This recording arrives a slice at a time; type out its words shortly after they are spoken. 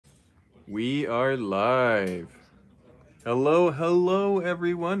We are live. Hello,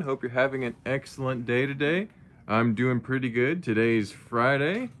 everyone. Hope you're having an excellent day today. I'm doing pretty good. Today's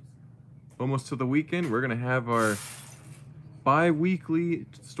Friday, almost to the weekend. We're going to have our bi-weekly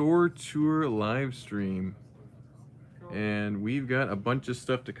store tour live stream. And we've got a bunch of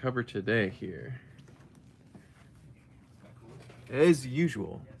stuff to cover today here. As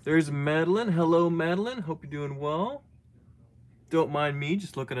usual, there's Madeline. Hello, Madeline. Hope you're doing well. Don't mind me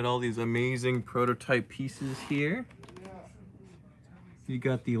just looking at all these amazing prototype pieces here. You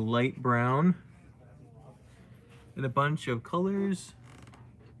got the light brown and a bunch of colors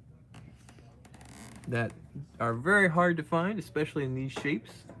that are very hard to find, especially in these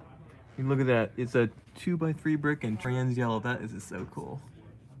shapes. You look at that, it's a 2x3 brick and trans yellow. That is so cool.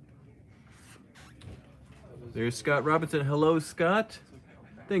 There's Scott Robinson. Hello, Scott.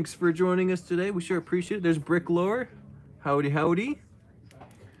 Thanks for joining us today. We sure appreciate it. There's Brick Lore. Howdy, howdy.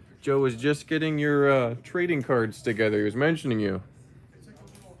 Joe was just getting your trading cards together. He was mentioning you.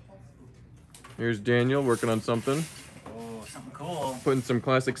 Here's Daniel working on something. Oh, something cool. Putting some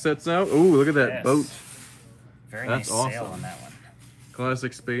classic sets out. Oh, look at that boat. Very That's nice awesome. sail on that one.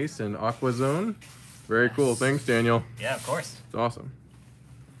 Classic Space and Aqua Zone. Very cool. Thanks, Daniel. Yeah, of course. It's awesome.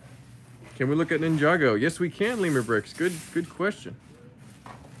 Can we look at Ninjago? Yes, we can, Lemur Bricks. Good question.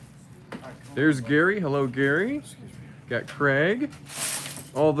 There's Gary. Hello, Gary. Got Craig.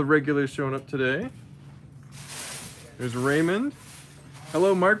 All the regulars showing up today. There's Raymond.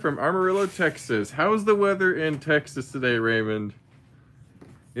 Hello, Mark from Amarillo, Texas. How's the weather in Texas today, Raymond?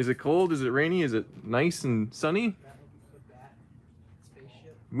 Is it cold? Is it rainy? Is it nice and sunny?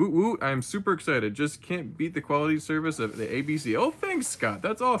 Woot woot, I'm super excited. Just can't beat the quality service of the ABC. Oh, thanks, Scott.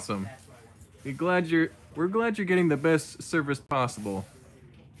 That's awesome. We're glad you're getting the best service possible.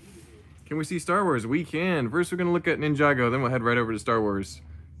 Can we see Star Wars? We can. First, we're going to look at Ninjago, then we'll head right over to Star Wars.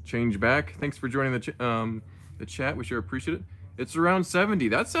 Change back. Thanks for joining the chat. We sure appreciate it. It's around 70.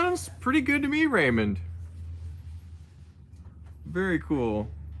 That sounds pretty good to me, Raymond. Very cool.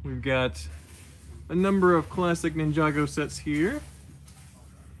 We've got a number of classic Ninjago sets here.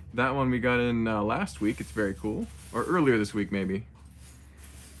 That one we got in last week. It's very cool. Or earlier this week, maybe.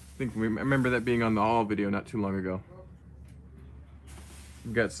 I remember that being on the haul video not too long ago.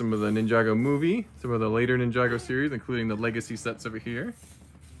 We've got some of the Ninjago movie, some of the later Ninjago series, including the legacy sets over here.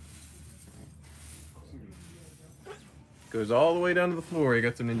 Goes all the way down to the floor. You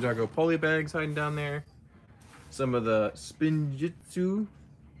got some Ninjago poly bags hiding down there. Some of the Spinjitzu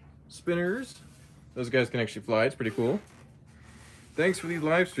spinners. Those guys can actually fly. It's pretty cool. Thanks for these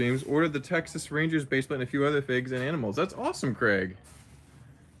live streams. Ordered the Texas Rangers basement and a few other figs and animals. That's awesome, Craig.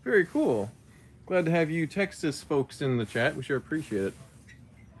 Very cool. Glad to have you Texas folks in the chat. We sure appreciate it.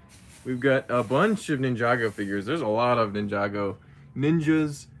 We've got a bunch of Ninjago figures. There's a lot of Ninjago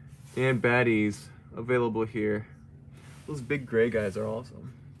ninjas and baddies available here. Those big gray guys are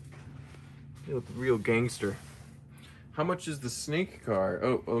awesome. They look real gangster. How much is the snake car?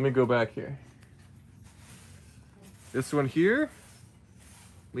 Oh, well, let me go back here. This one here,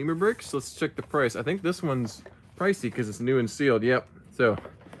 Lemur Bricks. Let's check the price. I think this one's pricey because it's new and sealed. Yep. So,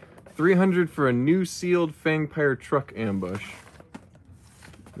 $300 for a new sealed Fangpire truck ambush.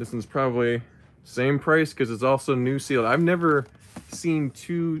 This one's probably same price because it's also new sealed. I've never seen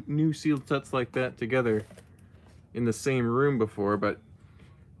two new sealed sets like that together in the same room before, but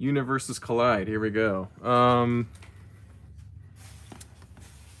universes collide. Here we go.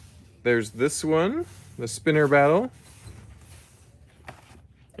 There's this one, the Spinner Battle.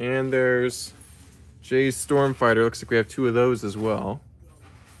 And there's Jay's Stormfighter. Looks like we have two of those as well.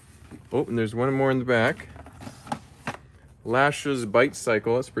 Oh, and there's one more in the back. Lash's Bite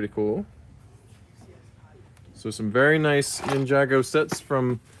Cycle. That's pretty cool. So some very nice Ninjago sets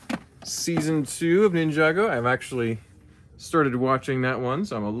from Season 2 of Ninjago. I've actually started watching that one,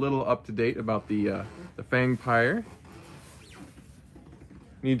 so I'm a little up to date about the Fangpire.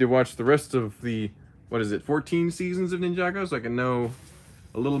 Need to watch the rest of the, 14 seasons of Ninjago so I can know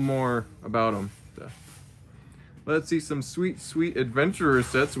a little more about them. So, let's see some sweet adventurer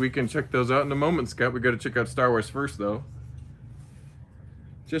sets. We can check those out in a moment, Scott. We got to check out Star Wars first, though.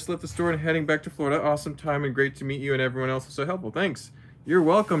 Just left the store and heading back to Florida. Awesome time and great to meet you and everyone else was so helpful. Thanks. You're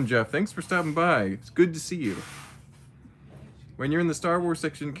welcome, Jeff. Thanks for stopping by. It's good to see you. When you're in the Star Wars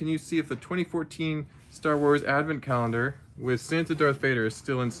section, can you see if the 2014 Star Wars Advent Calendar with Santa Darth Vader is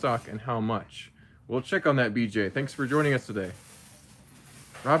still in stock and how much? We'll check on that, BJ. Thanks for joining us today.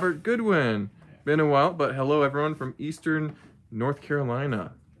 Robert Goodwin. Been a while, but hello everyone from Eastern North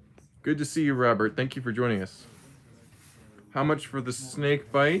Carolina. Good to see you, Robert. Thank you for joining us. How much for the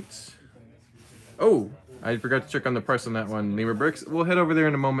snake bite? Oh, I forgot to check on the price on that one. Lemur Bricks. We'll head over there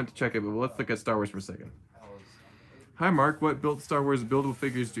in a moment to check it, but let's look at Star Wars for a second. Hi, Mark. What built Star Wars buildable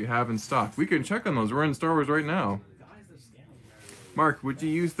figures do you have in stock? We can check on those. We're in Star Wars right now. Mark, would you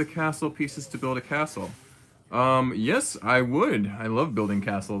use the castle pieces to build a castle? Yes, I would. I love building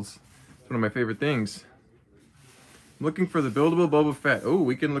castles. It's one of my favorite things. I'm looking for the buildable Boba Fett. Oh,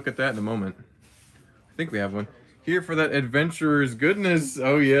 we can look at that in a moment. I think we have one. Here for that adventurer's goodness.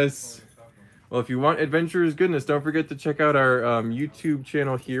 Oh, yes. Well, if you want adventurer's goodness, don't forget to check out our YouTube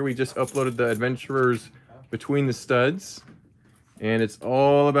channel here. We just uploaded the adventurers between the studs. And it's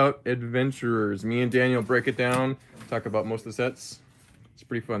all about adventurers. Me and Daniel break it down, talk about most of the sets. It's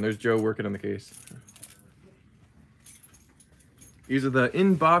pretty fun. There's Joe working on the case. These are the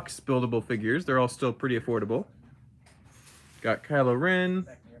in-box buildable figures. They're all still pretty affordable. Got Kylo Ren,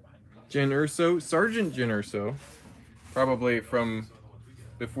 Jyn Erso, Sergeant Jyn Erso, probably from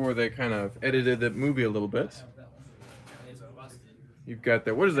before they kind of edited the movie a little bit. You've got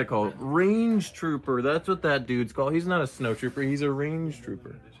that, what is that called? Range Trooper. That's what that dude's called. He's not a snow trooper, he's a range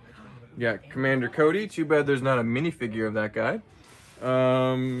trooper. You got Commander Cody. Too bad there's not a minifigure of that guy.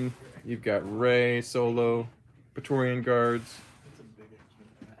 You've got Rey, Solo, Praetorian Guards.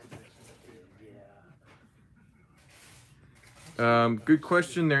 Good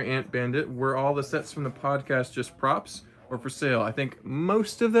question there, Ant Bandit. Were all the sets from the podcast just props or for sale? I think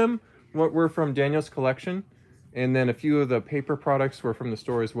most of them were from Daniel's collection, and then a few of the paper products were from the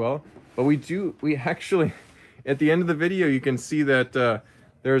store as well. But we actually, at the end of the video, you can see that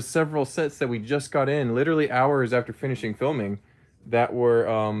there's several sets that we just got in, literally hours after finishing filming, that were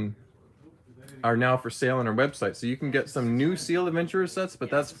are now for sale on our website. So you can get some new Seal Adventurer sets,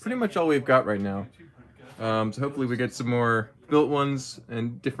 but that's pretty much all we've got right now. So hopefully we get some more built ones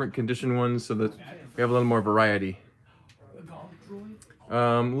and different condition ones so that we have a little more variety.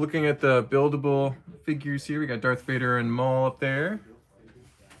 Looking at the buildable figures here, we got Darth Vader and Maul up there.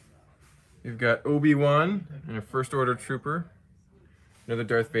 We've got Obi-Wan and a First Order Trooper. Another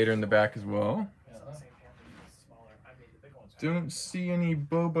Darth Vader in the back as well. Don't see any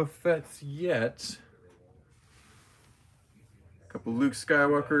Boba Fett's yet. A couple Luke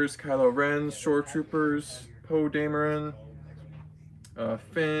Skywalkers, Kylo Ren's, Shore Troopers, Poe Dameron,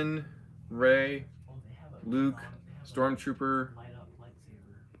 Finn, Rey, Luke, Stormtrooper.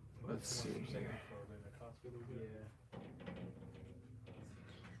 Let's see here.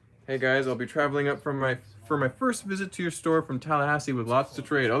 Hey guys, I'll be traveling up for my first visit to your store from Tallahassee with lots to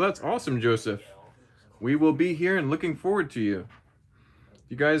trade. Oh, that's awesome, Joseph. We will be here and looking forward to you.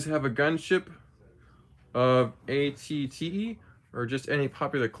 You guys have a gunship of ATTE or just any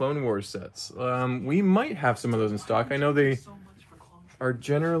popular Clone Wars sets? We might have some of those in stock. I know they are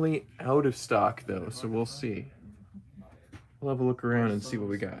generally out of stock though, so we'll see. We'll have a look around and see what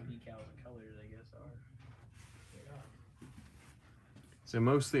we got. So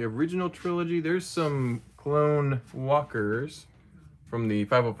mostly original trilogy. There's some clone walkers from the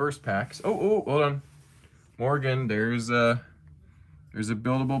 501st packs. Oh, hold on. Morgan, there's a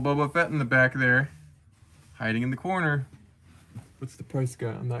buildable Boba Fett in the back there, hiding in the corner. What's the price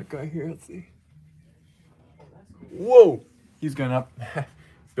guy on that guy here? Let's see. Whoa! He's gone up.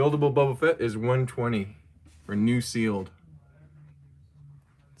 Buildable Boba Fett is $120 for new sealed.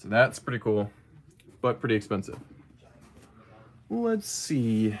 So that's pretty cool, but pretty expensive. Let's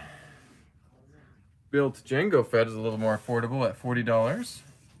see. Built Jango Fett is a little more affordable at $40.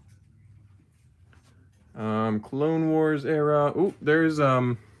 Clone Wars era. Oh, there's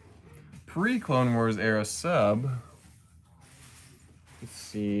pre-Clone Wars era sub. Let's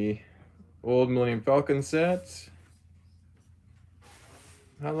see. Old Millennium Falcon set.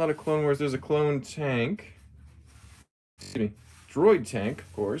 Not a lot of Clone Wars. There's a clone tank. Excuse me. Droid tank,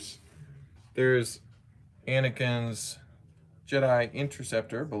 of course. There's Anakin's Jedi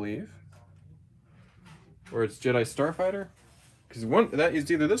Interceptor, I believe. Or it's Jedi Starfighter. Because one that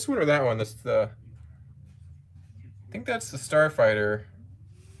is either this one or that one. That's the, I think that's the Starfighter.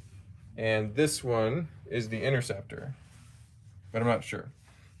 And this one is the Interceptor. But I'm not sure.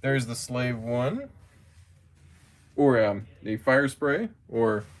 There's the Slave One. Or the Fire Spray.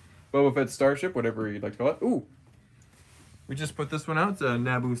 Or Boba Fett Starship, whatever you'd like to call it. Ooh! We just put this one out. It's a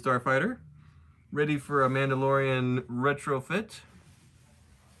Naboo Starfighter. Ready for a Mandalorian retrofit.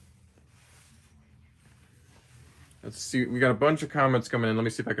 Let's see. We got a bunch of comments coming in. Let me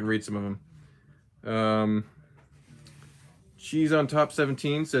see if I can read some of them. Cheese on Top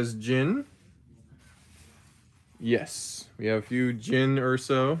 17 says Jyn. Yes. We have a few Jyn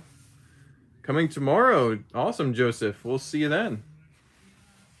Erso. Coming tomorrow. Awesome, Joseph. We'll see you then.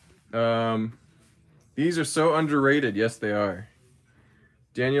 These are so underrated. Yes, they are.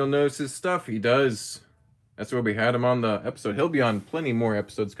 Daniel knows his stuff. He does. That's why we had him on the episode. He'll be on plenty more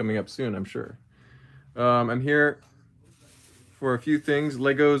episodes coming up soon, I'm sure. I'm here for a few things.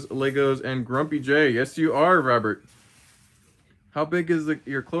 Legos, and Grumpy J. Yes, you are, Robert. How big is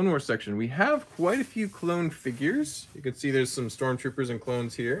your Clone Wars section? We have quite a few clone figures. You can see there's some Stormtroopers and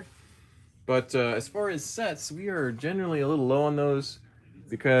clones here. But as far as sets, we are generally a little low on those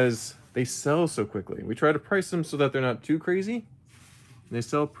because they sell so quickly. We try to price them so that they're not too crazy. And they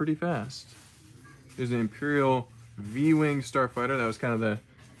sell pretty fast. There's an Imperial V-Wing Starfighter. That was kind of the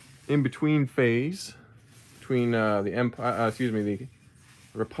in-between phase between the Empire, the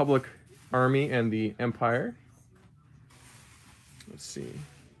Republic Army and the Empire. Let's see.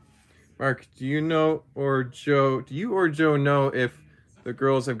 Mark, do you or Joe know if the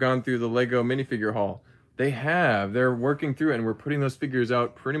girls have gone through the Lego minifigure haul? They have. They're working through it, and we're putting those figures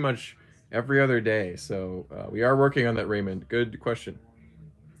out pretty much every other day. So we are working on that, Raymond. Good question.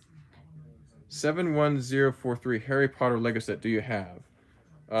 71043 Harry Potter Lego set. Do you have?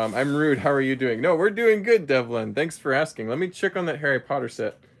 I'm Rude. How are you doing? No, we're doing good, Devlin. Thanks for asking. Let me check on that Harry Potter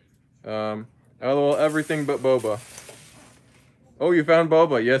set. LOL, everything but Boba. Oh, you found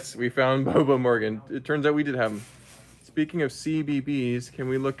Boba. Yes, we found Boba, Morgan. It turns out we did have him. Speaking of CBBs, can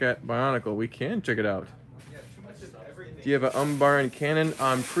we look at Bionicle? We can check it out. Do you have an Umbaran cannon?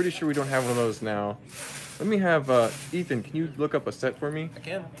 I'm pretty sure we don't have one of those now. Let me have, Ethan, can you look up a set for me? I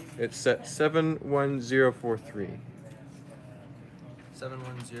can. It's set 71043.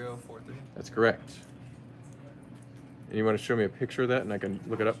 71043. That's correct. And you want to show me a picture of that and I can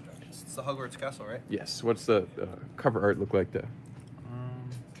look it up? It's the Hogwarts Castle, right? Yes. What's the cover art look like there?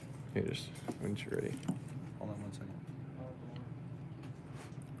 Here, just when you're ready. Hold on 1 second.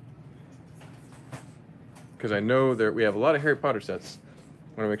 Because I know we have a lot of Harry Potter sets.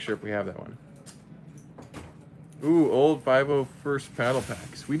 I want to make sure if we have that one. Ooh, old 501st Battle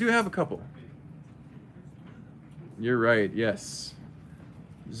Packs. We do have a couple. You're right, yes.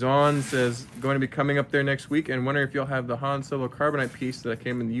 Zon says, going to be coming up there next week and wondering if you'll have the Han Solo Carbonite piece that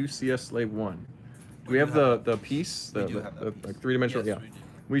came in the UCS Slave 1. Do we have the piece? The like three-dimensional? Yes, yeah. we do.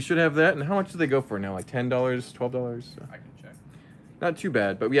 We should have that. And how much do they go for now? Like $10, $12? I can check. Not too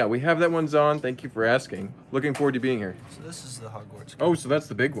bad. But yeah, we have that one, Zon. Thank you for asking. Looking forward to being here. So this is the Hogwarts. Oh, so that's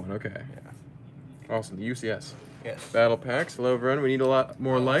the big one. Okay. Yeah. Awesome. The UCS. Yes. Battle packs. Hello, everyone. We need a lot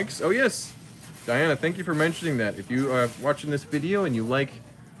more likes. Oh, yes. Diana, thank you for mentioning that. If you are watching this video and you like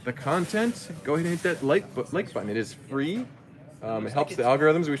the content, go ahead and hit that like button. It is free. It helps the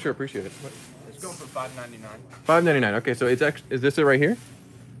algorithms. We sure appreciate it. It's going for $5.99. $5.99. Okay, so it's actually, is this it right here?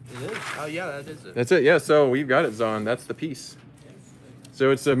 It is. Oh yeah, that is it. That's it. Yeah. So we've got it, Zon. That's the piece. So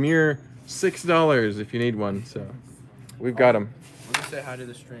it's a mere $6 if you need one. So we've got them. Let me say hi to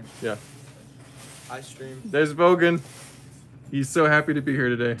the stream. Yeah. Hi, stream. There's Vogan. He's so happy to be here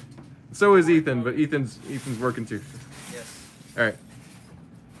today. So is Ethan, but Ethan's working too. Yes. All right.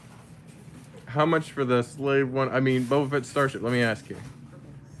 How much for the Slave one? I mean, Boba Fett Starship. Let me ask you.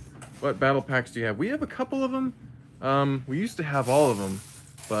 What battle packs do you have? We have a couple of them. We used to have all of them,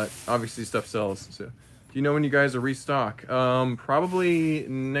 but obviously stuff sells. So, do you know when you guys will restock? Probably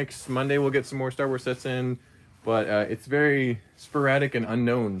next Monday we'll get some more Star Wars sets in, but it's very sporadic and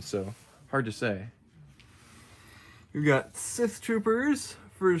unknown, so hard to say. We've got Sith Troopers,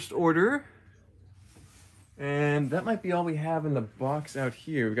 First Order. And that might be all we have in the box out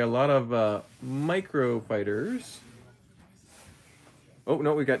here. We've got a lot of micro fighters. Oh,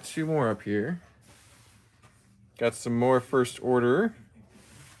 no, we got two more up here. Got some more First Order.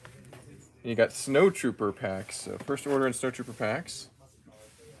 And you got Snow Trooper packs. So First Order and Snow Trooper packs.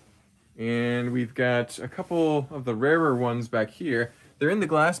 And we've got a couple of the rarer ones back here. They're in the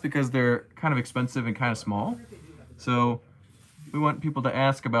glass because they're kind of expensive and kind of small. So we want people to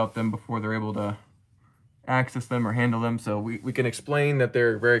ask about them before they're able to access them or handle them, so we can explain that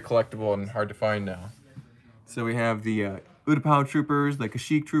they're very collectible and hard to find now. So we have the Utapau Troopers, the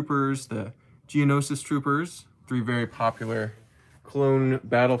Kashyyyk Troopers, the Geonosis Troopers, three very popular clone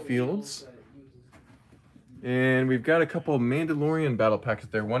battlefields. And we've got a couple of Mandalorian battle packs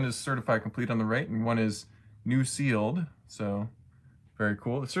there. One is certified complete on the right, and one is new sealed, so very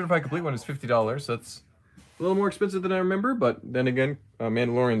cool. The certified complete one is $50, so that's a little more expensive than I remember, but then again,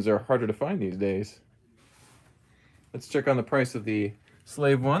 Mandalorians are harder to find these days. Let's check on the price of the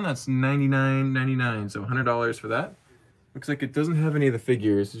Slave one. That's $99.99, so $100 for that. Looks like it doesn't have any of the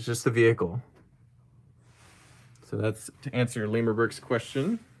figures, it's just the vehicle. So that's to answer Lamerberg's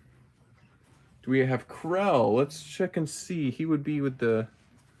question. Do we have Krell? Let's check and see. He would be with the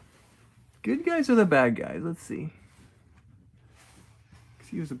good guys or the bad guys? Let's see. Because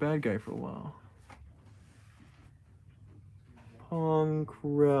he was a bad guy for a while. Pong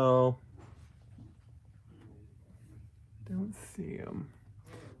Krell. Don't see him.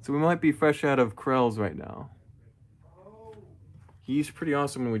 So we might be fresh out of Krell's right now. He's pretty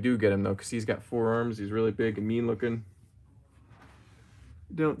awesome when we do get him though, because he's got 4 arms. He's really big and mean looking.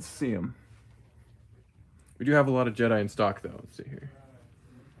 Don't see him. We do have a lot of Jedi in stock though. Let's see here.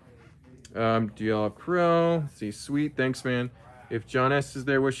 DL Krell. Let's see, sweet. Thanks, man. If John S is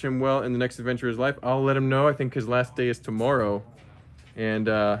there, wish him well in the next adventure of his life. I'll let him know. I think his last day is tomorrow. And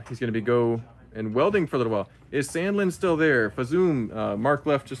he's going to be go and welding for a little while. Is Sandlin still there? Fazoom, Mark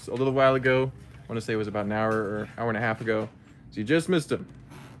left just a little while ago. I want to say it was about an hour or hour and a half ago. So you just missed him.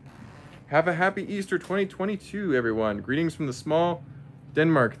 Have a happy Easter 2022, everyone. Greetings from the small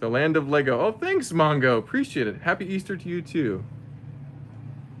Denmark, the land of Lego. Oh, thanks, Mongo. Appreciate it. Happy Easter to you, too.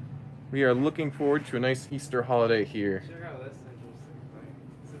 We are looking forward to a nice Easter holiday here.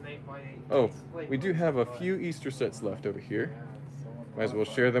 Oh, we do have a few Easter sets left over here. Might as well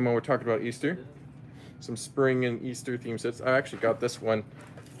share them when we're talking about Easter. Some spring and Easter theme sets. I actually got this one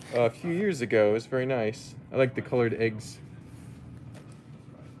a few years ago. It's very nice. I like the colored eggs.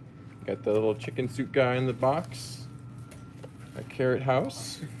 Got the little chicken soup guy in the box. A carrot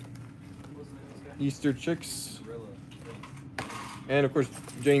house. Easter chicks. And of course,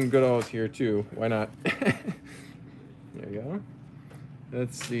 Jane Goodall is here too. Why not? There you go.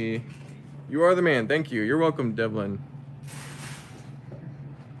 Let's see. You are the man. Thank you. You're welcome, Devlin.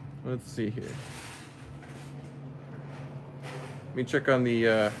 Let's see here. Let me check on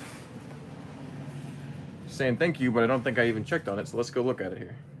the saying thank you, but I don't think I even checked on it, so let's go look at it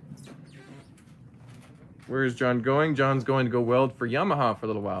here. Where is John going? John's going to go weld for Yamaha for a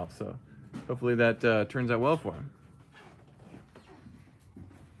little while, so hopefully that turns out well for him.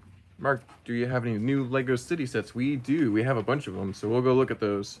 Mark, do you have any new Lego City sets? We do. We have a bunch of them, so we'll go look at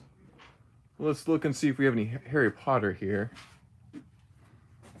those. Let's look and see if we have any Harry Potter here.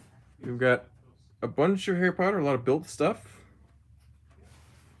 We've got a bunch of Harry Potter, a lot of built stuff.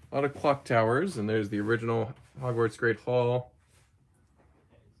 A lot of clock towers, and there's the original Hogwarts Great Hall.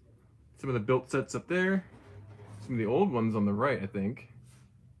 Some of the built sets up there. Some of the old ones on the right, I think.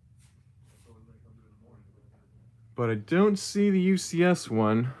 But I don't see the UCS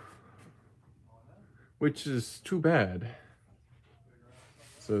one, which is too bad.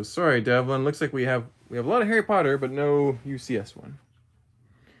 So sorry, Devlin. Looks like we have a lot of Harry Potter, but no UCS one.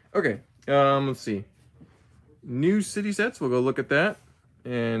 Okay, let's see. New city sets. We'll go look at that.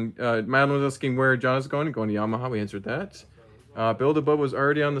 And Madeline was asking where John is going. Going to Yamaha. We answered that. Build-A-Bub was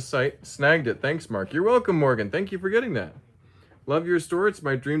already on the site. Snagged it. Thanks, Mark. You're welcome, Morgan. Thank you for getting that. Love your store. It's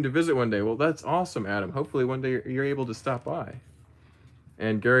my dream to visit one day. Well, that's awesome, Adam. Hopefully one day you're able to stop by.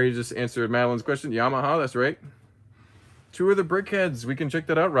 And Gary just answered Madeline's question. Yamaha, that's right. Tour the Brickheads. We can check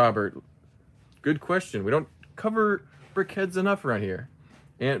that out, Robert. Good question. We don't cover Brickheads enough around here.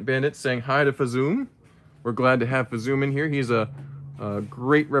 Ant Bandit saying hi to Fazoom. We're glad to have Fazoom in here. He's a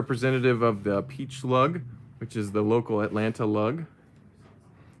great representative of the Peach Lug, which is the local Atlanta lug.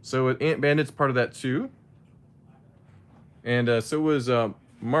 So Ant Bandit's part of that too. And so was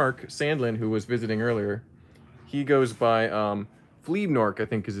Mark Sandlin, who was visiting earlier. He goes by Fleebnork, I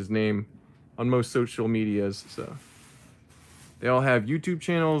think is his name, on most social medias. So they all have YouTube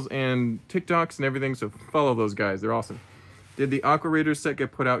channels and TikToks and everything, so follow those guys. They're awesome. Did the Aqua Raiders set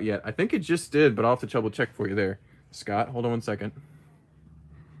get put out yet? I think it just did, but I'll have to double check for you there. Scott, hold on one second.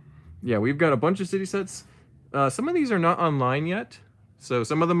 Yeah, we've got a bunch of city sets. Some of these are not online yet. So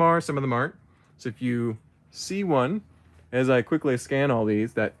some of them are, some of them aren't. So if you see one, as I quickly scan all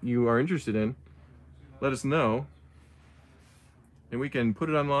these that you are interested in, let us know. And we can put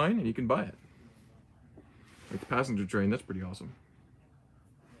it online and you can buy it. Like the passenger train, that's pretty awesome.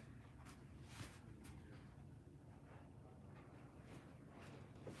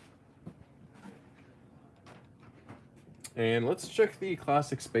 And let's check the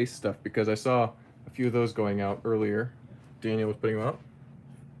classic space stuff because I saw a few of those going out earlier. Daniel was putting them out.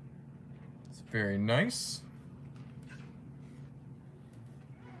 It's very nice.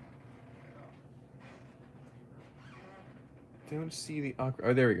 Don't see the Aqua.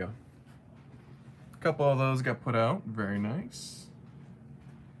 Oh, there we go. A couple of those got put out. Very nice.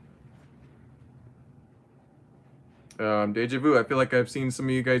 Deja vu. I feel like I've seen some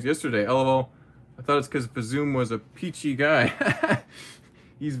of you guys yesterday. LOL. I thought it's because Fazoom was a peachy guy.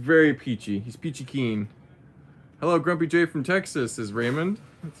 He's very peachy. He's peachy keen. Hello, Grumpy J from Texas, is Raymond.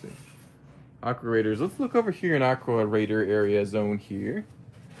 Let's see. Aqua Raiders. Let's look over here in Aqua Raider area zone here.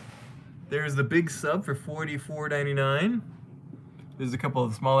 There's the big sub for $44.99. There's a couple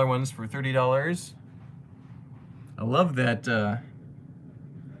of smaller ones for $30. I love that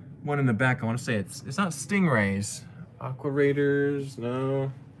one in the back. I want to say it's not Stingrays. Aqua Raiders,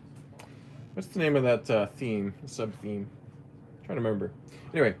 no. What's the name of that theme, sub-theme? Trying to remember.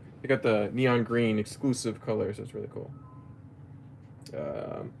 Anyway, they got the neon green exclusive colors. That's really cool.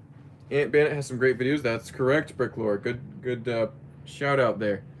 Ant Bandit has some great videos. That's correct, Bricklore. Good shout out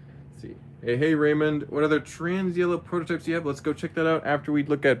there. Let's see. Hey Raymond, what other trans yellow prototypes do you have? Let's go check that out after we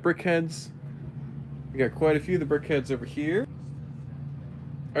look at Brickheads. We got quite a few of the Brickheads over here.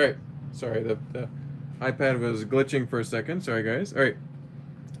 All right. Sorry, the iPad was glitching for a second. Sorry, guys. All right.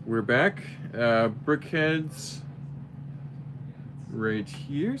 We're back. Brickheads right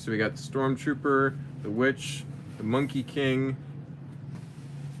here. So we got the Stormtrooper, the Witch, the Monkey King,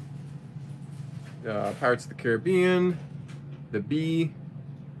 Pirates of the Caribbean, the Bee,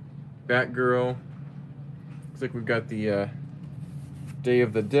 Batgirl. Looks like we've got the Day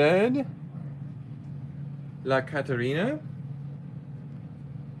of the Dead, La Catarina.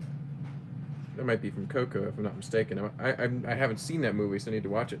 That might be from Coco, if I'm not mistaken. I haven't seen that movie, so I need to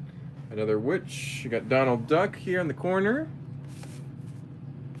watch it. Another witch. You got Donald Duck here in the corner.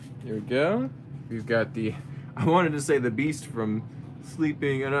 Here we go. We've got the... I wanted to say the Beast from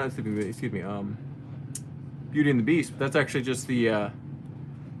Sleeping... not Sleeping Beauty, excuse me. Beauty and the Beast. But that's actually just the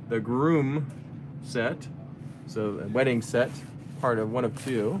groom set. So, a wedding set. Part of one of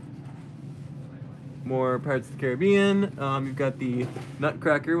two. More Pirates of the Caribbean. You've got the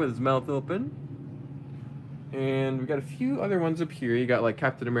Nutcracker with his mouth open. And we've got a few other ones up here. You got like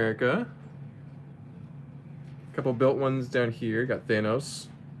Captain America. A couple built ones down here. Got Thanos.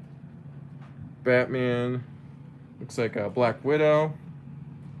 Batman. Looks like a Black Widow.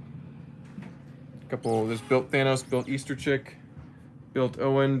 A couple, there's built Thanos, built Easter Chick, built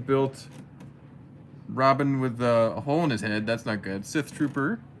Owen, built Robin with a hole in his head. That's not good. Sith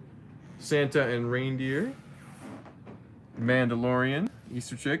Trooper. Santa and Reindeer. Mandalorian.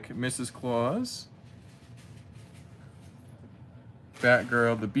 Easter Chick. Mrs. Claus.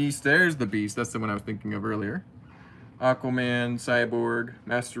 Batgirl, the Beast. There's the Beast. That's the one I was thinking of earlier. Aquaman, Cyborg,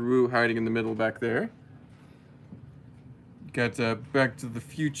 Master Wu hiding in the middle back there. Got Back to the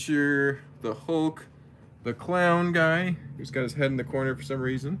Future, the Hulk, the Clown guy, who's got his head in the corner for some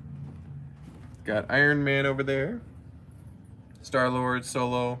reason. Got Iron Man over there. Star-Lord,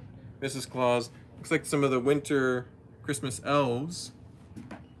 Solo, Mrs. Claus. Looks like some of the winter Christmas elves.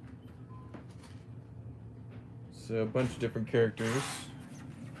 So a bunch of different characters.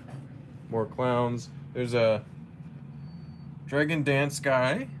 More clowns. There's a Dragon Dance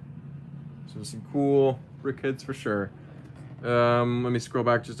guy. So some cool Brickheads for sure. Let me scroll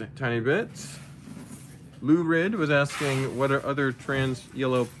back just a tiny bit. Lou Rid was asking what are other trans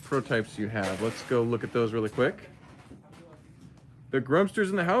yellow prototypes you have. Let's go look at those really quick. The Grumpster's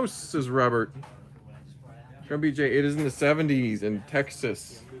in the house, says Robert. Grumpy J, it is in the 70s in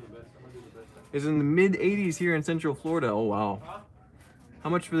Texas. It's in the mid-80s here in Central Florida. Oh, wow. How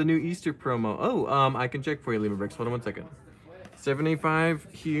much for the new Easter promo? Oh, I can check for you, Lima Bricks. Hold on one second. $75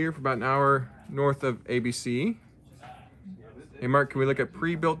 here for about an hour north of ABC. Hey, Mark, can we look at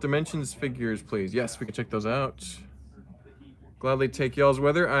pre-built Dimensions figures, please? Yes, we can check those out. Gladly take y'all's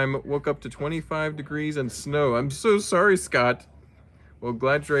weather. Woke up to 25 degrees and snow. I'm so sorry, Scott. Well,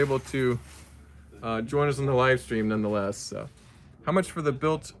 glad you're able to join us on the live stream nonetheless. So. How much for the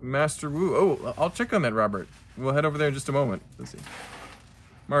built Master Wu? Oh, I'll check on that, Robert. We'll head over there in just a moment. Let's see.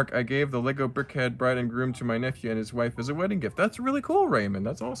 Mark, I gave the Lego Brickhead bride and groom to my nephew and his wife as a wedding gift. That's really cool, Raymond.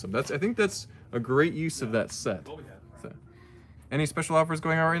 That's awesome. I think that's a great use of that set. So, any special offers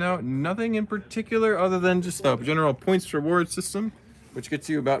going on right now? Nothing in particular other than just the general points reward system, which gets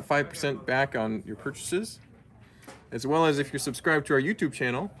you about 5% back on your purchases. As well as if you're subscribed to our YouTube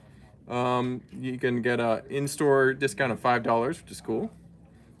channel, you can get an in-store discount of $5, which is cool.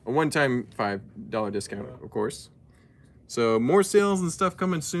 A one-time $5 discount, of course. So more sales and stuff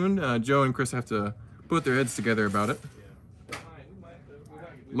coming soon. Joe and Chris have to put their heads together about it.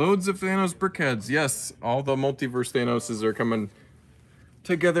 Loads of Thanos Brickheads. Yes, all the multiverse Thanoses are coming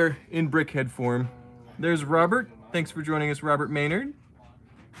together in Brickhead form. There's Robert. Thanks for joining us, Robert Maynard.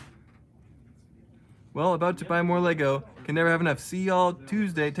 Well, about to buy more Lego. Can never have enough. See y'all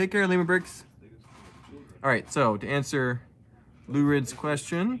Tuesday. Take care, Lima Bricks. All right, so to answer Lou Rid's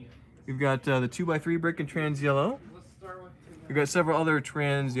question, we've got the 2x3 brick in trans yellow. We've got several other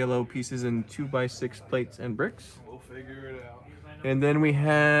trans yellow pieces in 2x6 plates and bricks. We'll figure it out. And then we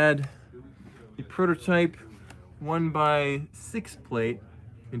had the prototype 1x6 plate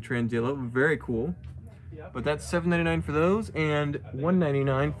in trans yellow. Very cool. But that's $7.99 for those and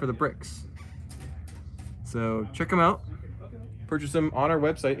 $1.99 for the bricks. So check them out. Purchase them on our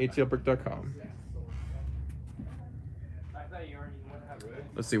website, atlbrick.com.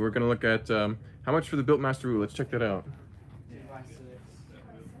 Let's see, we're going to look at how much for the Built Master Wu. Let's check that out.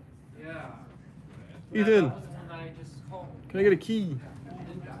 Ethan, Can I get a key?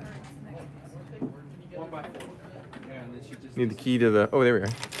 Need the key to the. Oh, there we are.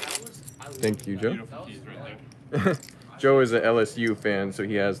 Thank you, Joe. Joe is a LSU fan, so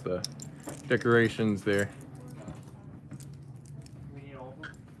he has the decorations there.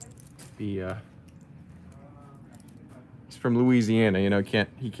 He's from Louisiana, you know.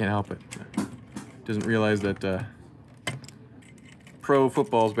 He can't help it. Doesn't realize that pro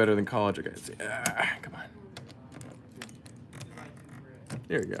football is better than college. I gotta say, come on.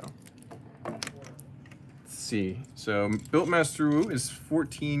 There we go. Let's see. So Built Master Wu is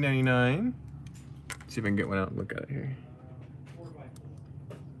 $14.99. See if I can get one out and look at it here.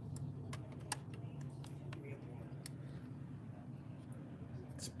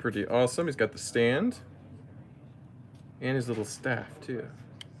 It's pretty awesome. He's got the stand and his little staff too.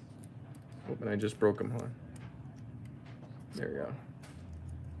 Oh, and I just broke him, huh? There we go.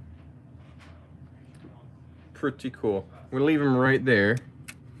 Pretty cool. We're gonna leave him right there,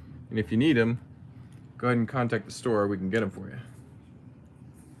 and if you need him, go ahead and contact the store. We can get him for you.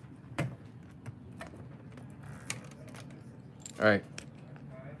 All right.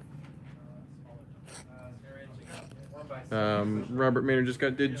 Robert Maynard just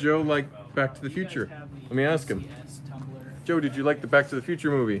got. Did Joe like Back to the Future? Let me ask him. Joe, did you like the Back to the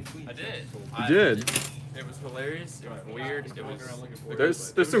Future movie? I did. You did. It was hilarious. It was weird. It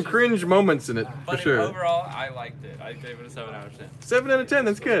was. There's some cringe moments in it for But sure. overall, I liked it. I gave it a 7 out of 10. 7 out of 10.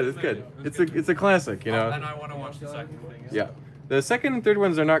 That's good. That's good. It's a classic, you know. And I want to watch the second one. Yeah. The second and third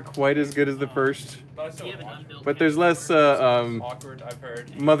ones are not quite as good as the first, But I still watched it. but there's less Awkward, I've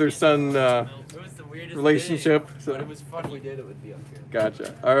heard. mother-son It was the weirdest relationship. thing, So. but it was fun. We did it would be up here.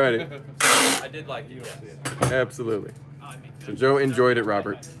 Gotcha. Alrighty. I did like it. Yes. Absolutely. So Joe enjoyed it,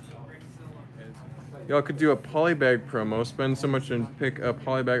 Robert. Y'all could do a polybag promo. Spend so much and pick a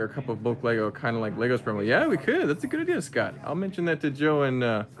polybag or a cup of bulk Lego, kind of like Legos promo. Yeah, we could. That's a good idea, Scott. I'll mention that to Joe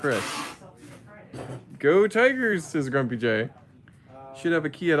and Chris. Go Tigers, says Grumpy J. Should have a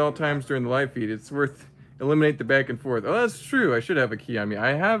key at all times during the live feed. It's worth eliminate the back and forth. Oh, that's true. I should have a key on me.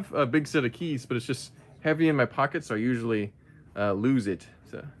 I have a big set of keys, but it's just heavy in my pocket, so I usually lose it.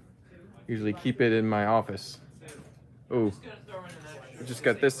 So usually keep it in my office. Oh, I just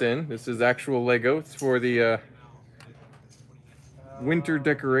got this in. This is actual Lego. It's for the winter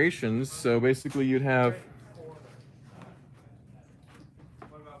decorations. So basically you'd have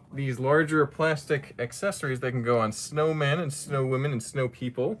these larger plastic accessories that can go on snowmen and snow women and snow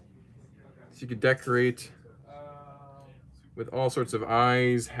people. So you could decorate with all sorts of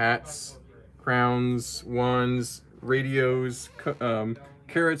eyes, hats, crowns, wands, radios,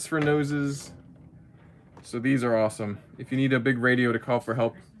 carrots for noses. So these are awesome. If you need a big radio to call for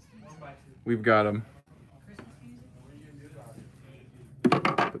help, we've got them.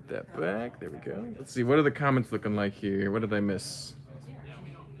 Put that back. There we go. Let's see. What are the comments looking like here? What did I miss?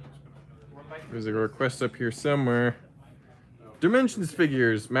 There's a request up here somewhere. Dimensions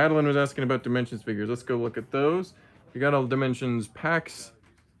figures. Madeline was asking about Dimensions figures. Let's go look at those. We got all the Dimensions packs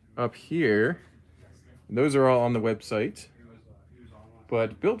up here. Those are all on the website.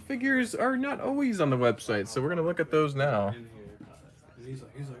 But build figures are not always on the website, so we're gonna look at those now. And he's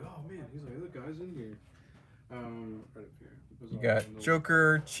like, oh man, he's like, look guys in here. Right up here. You got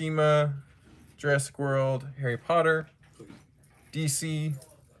Joker, Chima, Jurassic World, Harry Potter, DC.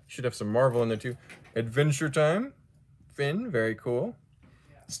 Should have some Marvel in there too. Adventure Time, Finn, very cool.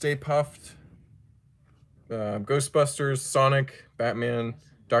 Stay Puffed, Ghostbusters, Sonic, Batman,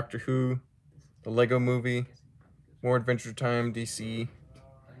 Doctor Who, the Lego Movie, more Adventure Time, DC,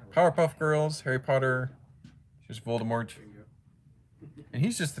 Powerpuff Girls, Harry Potter, just Voldemort. And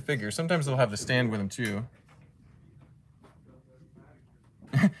he's just the figure. Sometimes they'll have the stand with him too.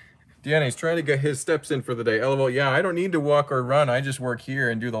 Deanna's trying to get his steps in for the day. LOL, yeah, I don't need to walk or run. I just work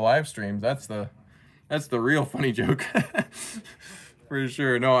here and do the live streams. That's the real funny joke. For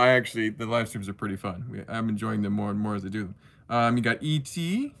sure. No, the live streams are pretty fun. I'm enjoying them more and more as I do them. You got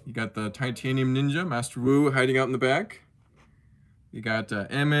E.T., you got the Titanium Ninja, Master Wu hiding out in the back. You got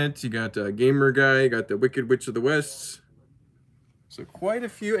Emmett, you got Gamer Guy, you got the Wicked Witch of the West. So quite a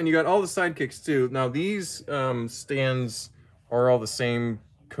few, and you got all the sidekicks too. Now these stands are all the same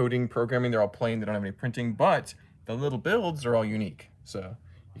coding programming. They're all plain, they don't have any printing, but the little builds are all unique. So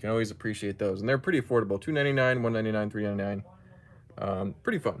you can always appreciate those. And they're pretty affordable, $2.99, $1.99, $3.99.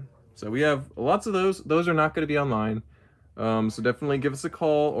 Pretty fun. So we have lots of those. Those are not going to be online. So definitely give us a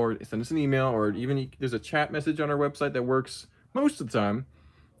call or send us an email, or even there's a chat message on our website that works most of the time.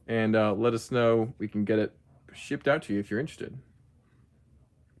 And let us know. We can get it shipped out to you if you're interested.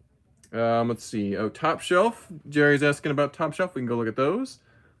 Let's see. Oh, Top Shelf. Jerry's asking about Top Shelf. We can go look at those.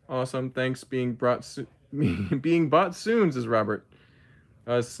 Awesome. Thanks being brought being bought soon, says Robert.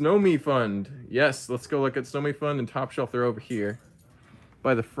 Snow Me Fund. Yes, let's go look at Snow Me Fund and Top Shelf. They're over here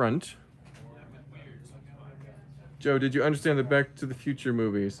by the front. Joe, did you understand the Back to the Future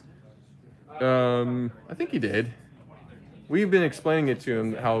movies? I think he did. We've been explaining it to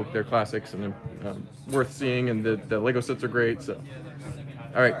him how they're classics and worth seeing, and the Lego sets are great. So,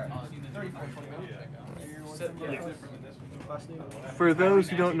 all right. For those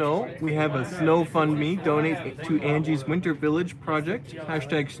who don't know, we have a SnowFundMe. Donate to Angie's Winter Village project.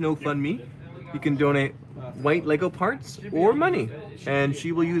 Hashtag SnowFundMe. You can donate white Lego parts or money, and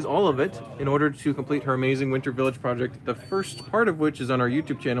she will use all of it in order to complete her amazing Winter Village project, the first part of which is on our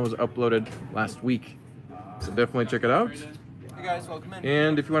YouTube channel, was uploaded last week. So definitely check it out. Hey guys, welcome in.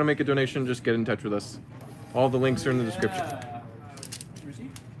 And if you want to make a donation, just get in touch with us. All the links are in the description.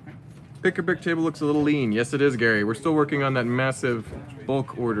 Pick-a-brick table looks a little lean. Yes, it is, Gary. We're still working on that massive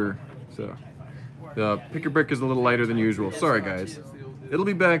bulk order. So the pick-a-brick is a little lighter than usual. Sorry, guys. It'll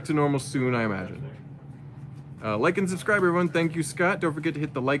be back to normal soon, I imagine. Like and subscribe, everyone. Thank you, Scott. Don't forget to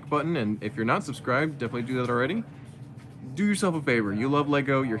hit the like button. And if you're not subscribed, definitely do that already. Do yourself a favor. You love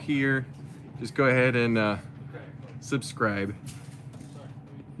Lego. You're here. Just go ahead and subscribe.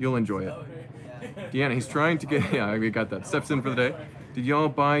 You'll enjoy it. Deanna, he's trying to get... Yeah, we got that. Steps in for the day. Did y'all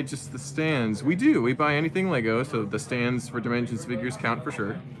buy just the stands? We do. We buy anything Lego, so the stands for Dimensions figures count for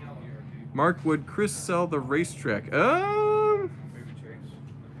sure. Mark, would Chris sell the racetrack?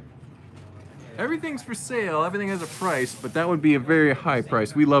 Everything's for sale. Everything has a price, but that would be a very high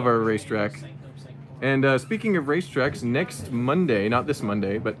price. We love our racetrack. And speaking of racetracks, next Monday, not this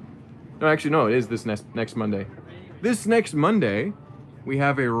Monday, but... No, actually, no, it is this next Monday. This next Monday, we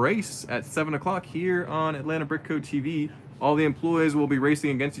have a race at 7 o'clock here on Atlanta Brick Code TV. All the employees will be racing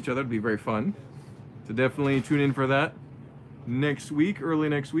against each other. It'll be very fun. So definitely tune in for that next week, early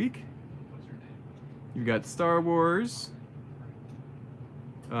next week. You've got Star Wars,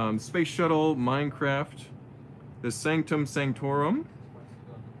 Space Shuttle, Minecraft, the Sanctum Sanctorum,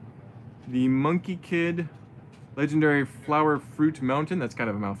 the Monkey Kid, Legendary Flower Fruit Mountain. That's kind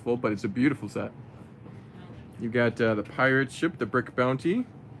of a mouthful, but it's a beautiful set. You've got the pirate ship, the Brick Bounty.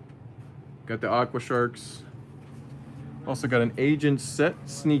 Got the Aqua Sharks. Also got an agent set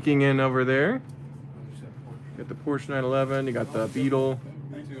sneaking in over there. Got the Porsche 911. You got the Beetle.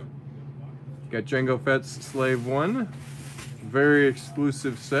 You got Jango Fett's Slave 1. Very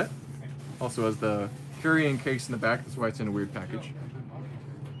exclusive set. Also has the carrying case in the back. That's why it's in a weird package.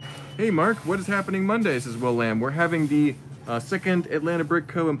 Hey Mark, what is happening Monday? Says Will Lamb. We're having the second Atlanta Brick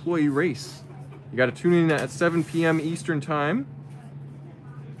Co. employee race. You got to tune in at 7 p.m. Eastern time.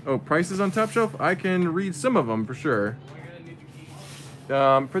 Oh, prices on Top Shelf? I can read some of them for sure.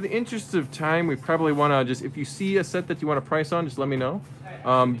 For the interest of time, we probably want to just, if you see a set that you want to price on, just let me know.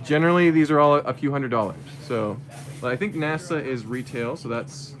 Generally, these are all a few $100s. So, I think NASA is retail, so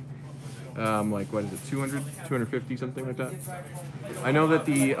that's like, what is it, 200, 250, something like that. I know that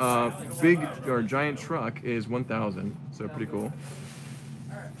the big or giant truck is 1,000, so pretty cool.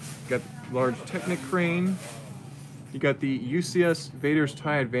 Got large Technic crane. You got the UCS Vader's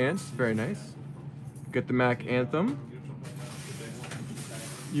TIE Advance, very nice. You got the Mac Anthem.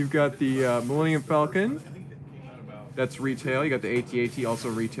 You've got the Millennium Falcon, that's retail. You got the AT-AT, also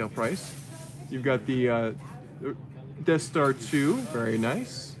retail price. You've got the Death Star 2, very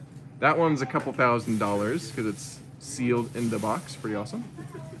nice. That one's a couple $1,000s because it's sealed in the box, pretty awesome.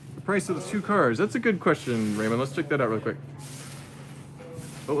 The price of the two cars, that's a good question, Raymond. Let's check that out real quick.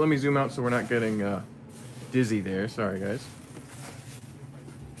 Oh, let me zoom out so we're not getting dizzy there. Sorry, guys.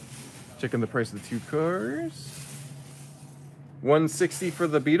 Checking the price of the two cars. $160 for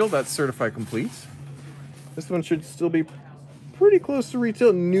the Beetle. That's certified complete. This one should still be pretty close to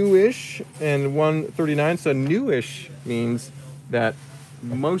retail, newish, and $139. So newish means that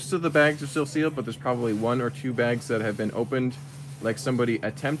most of the bags are still sealed, but there's probably 1 or 2 bags that have been opened, like somebody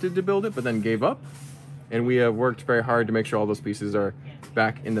attempted to build it but then gave up. And we have worked very hard to make sure all those pieces are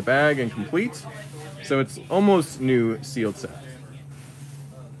back in the bag and complete. So it's almost new sealed set.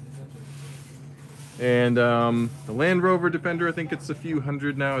 And the Land Rover Defender, I think it's a few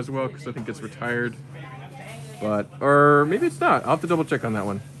hundred now as well, because I think it's retired. But, or maybe it's not. I'll have to double check on that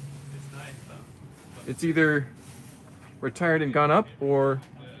one. It's either retired and gone up, or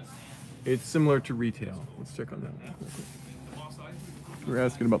it's similar to retail. Let's check on that one. We're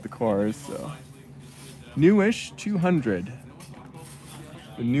asking about the cars, so. Newish 200.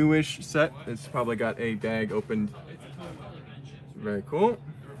 The newish set, it's probably got a bag opened. Very cool.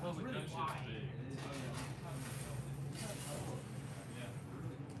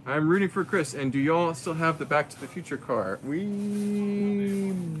 I'm rooting for Chris. And do y'all still have the Back to the Future car?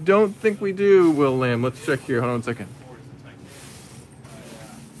 We don't think we do, Will Lamb. Let's check here. Hold on a second.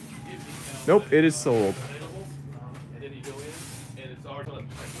 Nope, it is sold.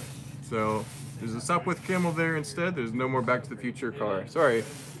 So there's a Sopwith Camel there instead. There's no more Back to the Future car. Sorry.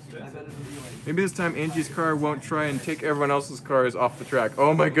 Maybe this time Angie's car won't try and take everyone else's cars off the track.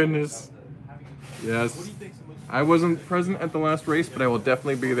 Oh my goodness. Yes. I wasn't present at the last race, but I will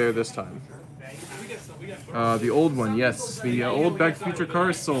definitely be there this time. The old one, yes. The old Back to the Future car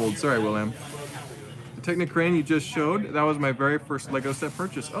is sold. Sorry, William. The Technocrane you just showed, that was my very first Lego set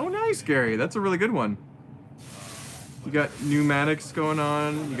purchase. Oh, nice, Gary. That's a really good one. You got pneumatics going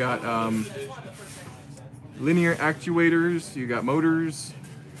on. You got linear actuators. You got motors.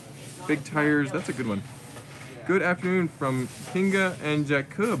 Big tires. That's a good one. Good afternoon from Kinga and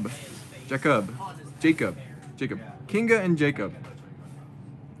Jacob. Kinga and Jacob.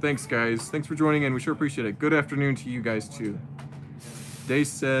 Thanks, guys. Thanks for joining in. We sure appreciate it. Good afternoon to you guys, too. Dace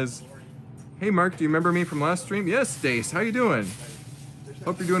says, hey, Mark, do you remember me from last stream? Yes, Dace. How you doing?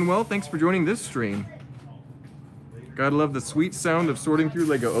 Hope you're doing well. Thanks for joining this stream. Gotta love the sweet sound of sorting through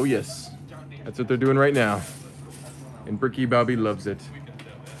Lego. Oh, yes. That's what they're doing right now. And Bricky Bobby loves it.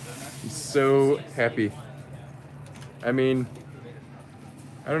 He's so happy. I mean,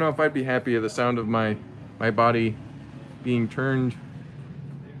 I don't know if I'd be happy at the sound of my body being turned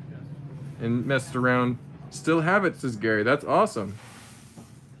and messed around. Still have it, says Gary. That's awesome.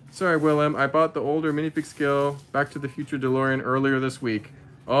 Sorry, Willem. I bought the older minifig scale Back to the Future DeLorean earlier this week.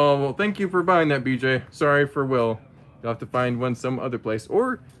 Oh, well, thank you for buying that, BJ. Sorry for Will. You'll have to find one some other place.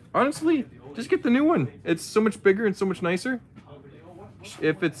 Or, honestly, just get the new one. It's so much bigger and so much nicer.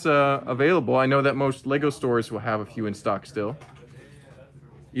 If it's available, I know that most Lego stores will have a few in stock still,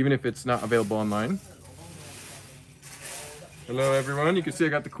 even if it's not available online. Hello, everyone. You can see I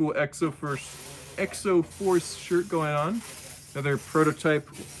got the cool Exo-Force shirt going on. Another prototype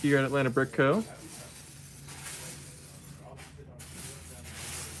here at Atlanta Brick Co.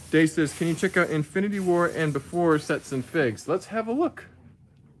 Dave says, can you check out Infinity War and Before sets and figs? Let's have a look.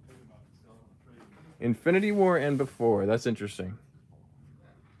 Infinity War and Before. That's interesting.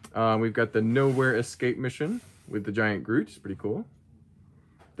 We've got the Nowhere Escape mission with the giant Groot. It's pretty cool.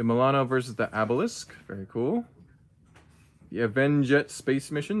 The Milano versus the Obelisk. Very cool. The Avenjet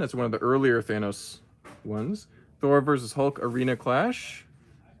space mission. That's one of the earlier Thanos ones. Thor versus Hulk Arena Clash.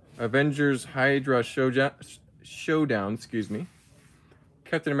 Avengers Hydra Showdown. Excuse me.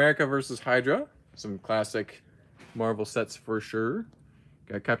 Captain America versus Hydra. Some classic Marvel sets for sure.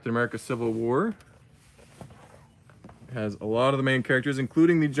 Got Captain America Civil War. Has a lot of the main characters,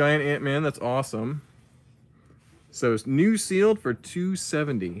 including the giant Ant-Man. That's awesome. So it's new sealed for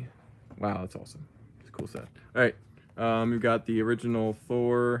 $270. Wow, that's awesome. It's a cool set. All right, we've got the original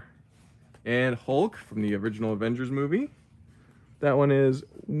Thor and Hulk from the original Avengers movie. That one is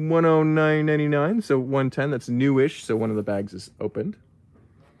 $109.99, so $110. That's newish, so one of the bags is opened.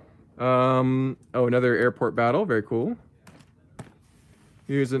 Oh, another airport battle. Very cool.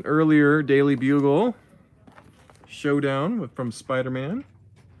 Here's an earlier Daily Bugle Showdown from Spider-Man.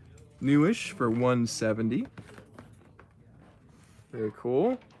 Newish for $170. Very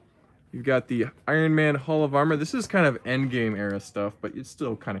cool. You've got the Iron Man Hall of Armor. This is kind of Endgame era stuff, but it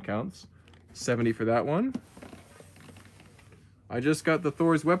still kind of counts. $70 for that one. I just got the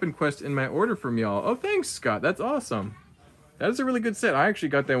Thor's Weapon Quest in my order from y'all. Oh, thanks, Scott. That's awesome. That is a really good set. I actually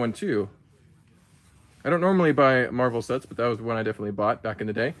got that one too. I don't normally buy Marvel sets, but that was one I definitely bought back in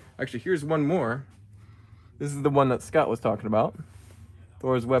the day. Actually, here's one more. This is the one that Scott was talking about.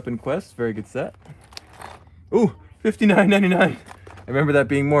 Thor's Weapon Quest. Very good set. Ooh, $59.99. I remember that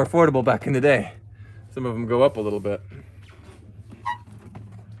being more affordable back in the day. Some of them go up a little bit.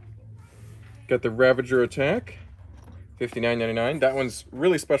 Got the Ravager Attack. $59.99. That one's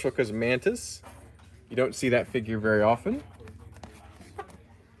really special because Mantis. You don't see that figure very often.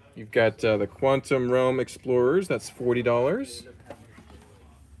 You've got the Quantum Realm Explorers. That's $40.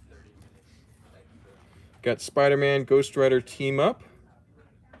 Got Spider-Man, Ghost Rider Team Up.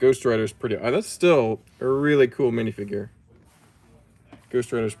 Ghost Rider's pretty... that's still a really cool minifigure.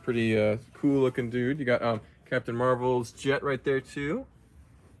 Ghost Rider's pretty cool looking dude. You got Captain Marvel's jet right there too.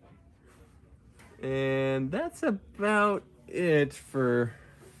 And that's about it for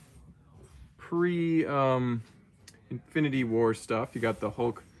pre-Infinity War stuff. You got the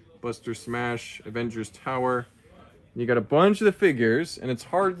Hulk Buster Smash, Avengers Tower. You got a bunch of the figures, and it's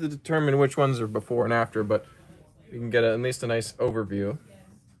hard to determine which ones are before and after, but you can get at least a nice overview.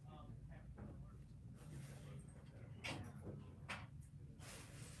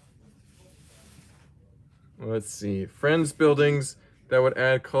 Let's see. Friends Buildings, That would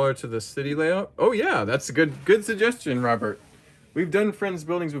add color to the city layout. Oh yeah, that's a good suggestion, Robert. We've done Friends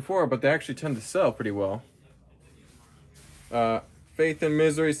buildings before, but they actually tend to sell pretty well. Faith in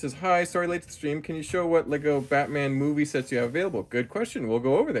Misery says, hi, sorry late to the stream. Can you show what Lego Batman movie sets you have available? Good question. We'll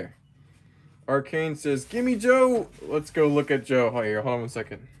go over there. Arcane says, gimme Joe. Let's go look at Joe. Hold on 1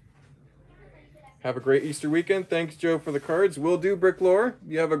 second. Have a great Easter weekend. Thanks, Joe, for the cards. Will do, Bricklore.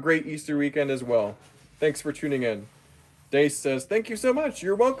 You have a great Easter weekend as well. Thanks for tuning in. Dace says, thank you so much.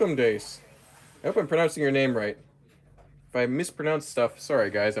 You're welcome, Dace. I hope I'm pronouncing your name right. If I mispronounce stuff, sorry,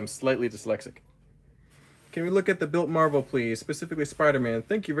 guys. I'm slightly dyslexic. Can we look at the built Marvel, please? Specifically Spider-Man.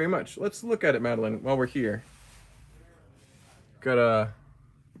 Thank you very much. Let's look at it, Madeline, while we're here. Got a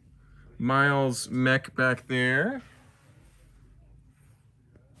Miles mech back there.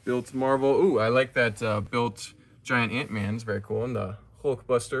 Built Marvel. Ooh, I like that built Giant Ant-Man. It's very cool. And the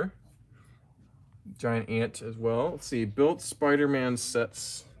Hulkbuster. Giant Ant as well. Let's see. Built Spider-Man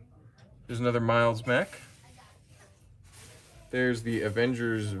sets. There's another Miles mech. There's the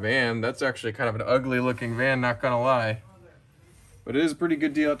Avengers van. That's actually kind of an ugly looking van, not gonna lie. But it is a pretty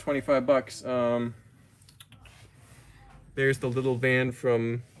good deal at 25 bucks. There's the little van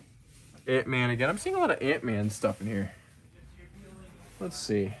from Ant-Man again. I'm seeing a lot of Ant-Man stuff in here. Let's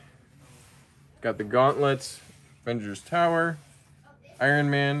see. Got the Gauntlet, Avengers Tower, Iron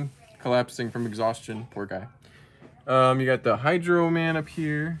Man collapsing from exhaustion. Poor guy. You got the Hydro Man up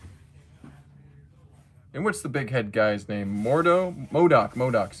here. And what's the big head guy's name?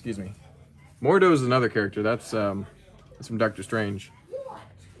 MODOK, excuse me. Mordo is another character. That's from Doctor Strange.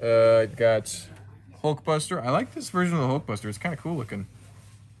 Got Hulkbuster. I like this version of the Hulkbuster. It's kind of cool looking.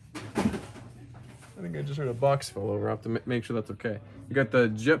 I think I just heard a box fall over. I'll have to make sure that's okay. You got the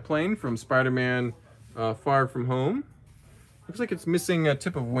jet plane from Spider-Man Far From Home. Looks like it's missing a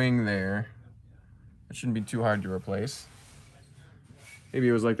tip of wing there. That shouldn't be too hard to replace. Maybe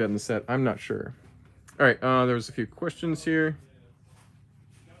it was like that in the set. I'm not sure. All right, there was a few questions here.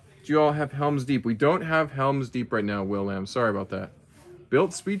 Do you all have Helm's Deep? We don't have Helm's Deep right now, Will Lamb. Sorry about that.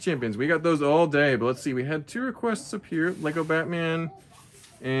 Built Speed Champions. We got those all day, but let's see. We had 2 requests up here. Lego Batman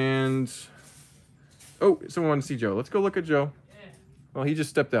and... Oh, someone wanted to see Joe. Let's go look at Joe. Well, he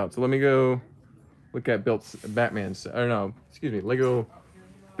just stepped out, so let me go look at Built Batman set. I don't know. Excuse me. Lego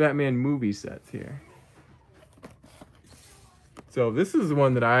Batman movie sets here. So this is the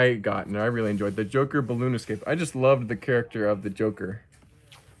one that I got and I really enjoyed. The Joker Balloon Escape. I just loved the character of the Joker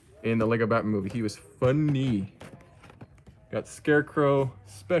in the Lego Batman movie. He was funny. Got Scarecrow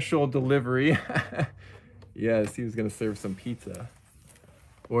special delivery. Yes, he was going to serve some pizza.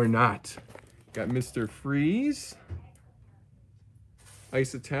 Or not. Got Mr. Freeze.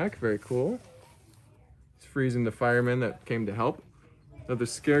 Ice Attack. Very cool. He's freezing the firemen that came to help. Another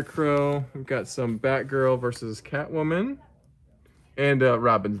Scarecrow. We've got some Batgirl versus Catwoman. And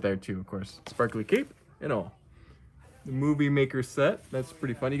Robin's there too, of course. Sparkly cape and all. The Movie Maker set. That's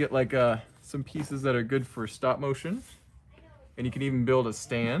pretty fun. You get like some pieces that are good for stop motion. And you can even build a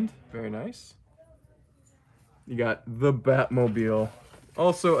stand. Very nice. You got the Batmobile.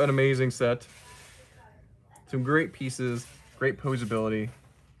 Also an amazing set. Some great pieces. Great posability.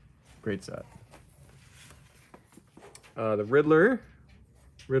 Great set. The Riddler.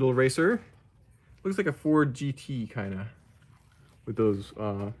 Riddle Racer. Looks like a Ford GT kind of. With those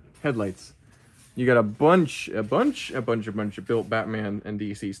headlights. You got a bunch of built Batman and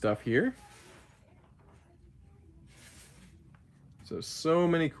DC stuff here. So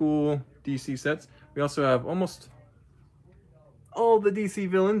many cool DC sets. We also have almost all the DC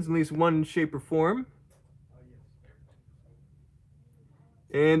villains in at least one shape or form.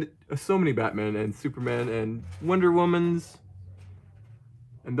 And so many Batman and Superman and Wonder Womans.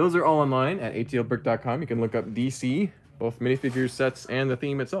 And those are all online at atlbrick.com. You can look up DC, both minifigures, sets, and the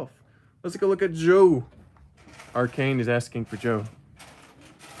theme itself. Let's go look at Joe. Arcane is asking for Joe.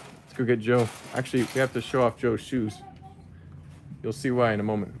 Let's go get Joe. Actually, we have to show off Joe's shoes. You'll see why in a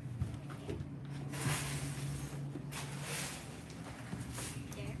moment.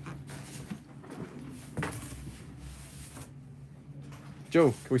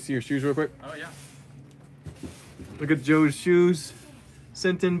 Joe, can we see your shoes real quick? Oh, yeah. Look at Joe's shoes.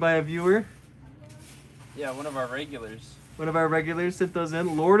 Sent in by a viewer. Yeah, one of our regulars. One of our regulars sent those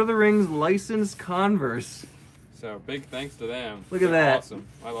in. Lord of the Rings licensed Converse. So big thanks to them. Look at that. Awesome.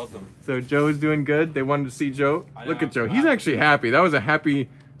 I love them. So Joe's doing good. They wanted to see Joe. I Look know, at Joe. I'm He's happy. actually happy. That was a happy,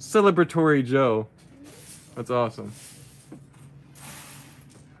 celebratory Joe. That's awesome.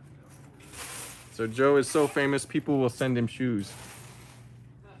 So Joe is so famous, people will send him shoes.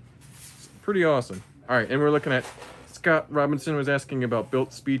 It's pretty awesome. All right, and we're looking at Scott Robinson was asking about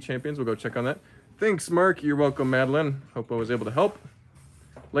Built Speed Champions. We'll go check on that. Thanks, Mark. You're welcome, Madeline. Hope I was able to help.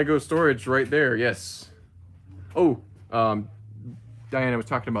 Lego storage right there. Yes. Oh, Diana was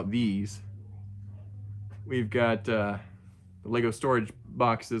talking about these. We've got the Lego storage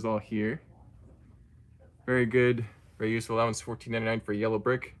boxes all here. Very good, very useful. That one's $14.99 for a yellow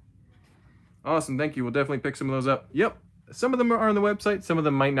brick. Awesome, thank you. We'll definitely pick some of those up. Yep, some of them are on the website, some of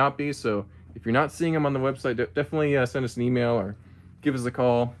them might not be. So if you're not seeing them on the website, definitely send us an email or give us a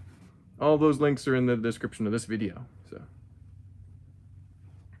call. All those links are in the description of this video. So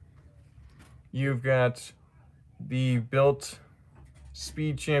you've got the built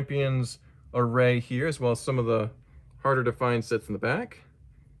Speed Champions array here, as well as some of the harder to find sets in the back.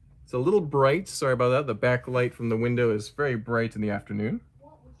 It's a little bright, sorry about that. The backlight from the window is very bright in the afternoon.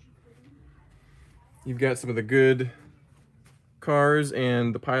 You've got some of the good cars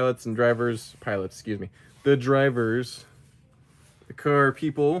and the pilots and drivers, the drivers, the car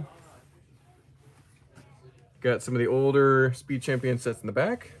people. Got some of the older Speed Champion sets in the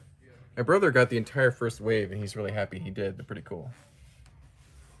back. My brother got the entire first wave and he's really happy he did. They're pretty cool.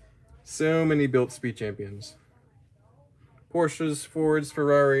 So many built Speed Champions. Porsches, Fords,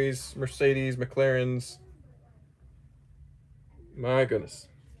 Ferraris, Mercedes, McLarens. My goodness.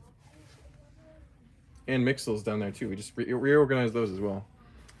 And Mixels down there too. We just reorganized those as well.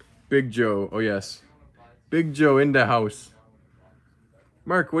 Big Joe, oh yes. Big Joe in the house.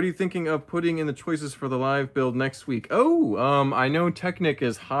 Mark, what are you thinking of putting in the choices for the live build next week? Oh, I know Technic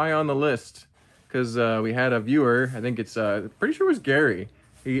is high on the list because we had a viewer, I think it's, pretty sure it was Gary.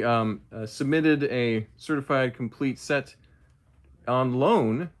 He submitted a certified complete set on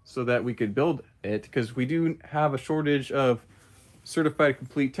loan so that we could build it because we do have a shortage of certified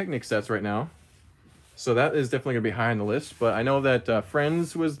complete Technic sets right now. So that is definitely going to be high on the list. But I know that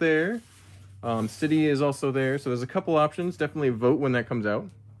Friends was there. City is also there. So there's a couple options. Definitely vote when that comes out.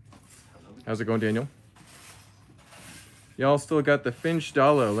 How's it going, Daniel? Y'all still got the Finch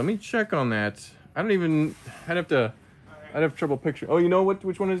Dollo. Let me check on that. I don't even... I'd have trouble picturing. Oh, you know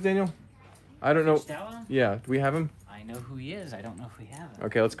which one is, Daniel? I don't know. Finch Yeah, do we have him? I know who he is. I don't know if we have him.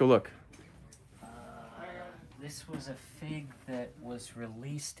 Okay, let's go look. This was a fig that was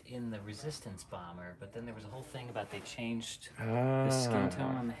released in the Resistance Bomber, but then there was a whole thing about they changed the skin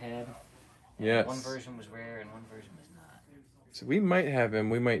tone on the head. Yes. One version was rare and one version was not. So we might have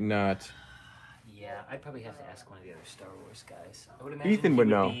him, we might not. Yeah, I'd probably have to ask one of the other Star Wars guys. I would imagine Ethan he would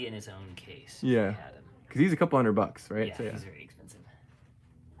would know. be in his own case. Yeah. If we had him. Because he's a couple $100, right? Yeah, So, he's very expensive.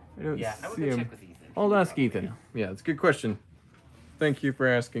 I don't Yeah, I would see go him. check with Ethan. I'll ask Probably Ethan. know. Yeah, it's a good question. Thank you for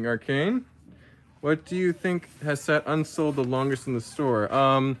asking, Arcane. What do you think has sat unsold the longest in the store?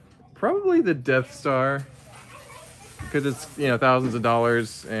 Probably the Death Star. Because it's, you know, thousands of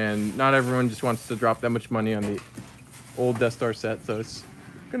dollars, and not everyone just wants to drop that much money on the old Death Star set, so it's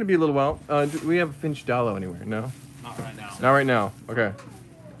going to be a little while. Do we have a Finch Dollo anywhere? No? Not right now. Not right now. Okay.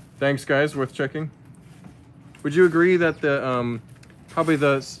 Thanks, guys. Worth checking. Would you agree that the probably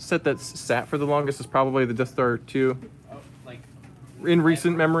the set that's sat for the longest is probably the Death Star 2 Oh, like in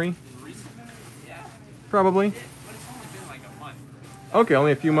recent memory? recent memory? Yeah. Probably. But it's only been like a month. Okay,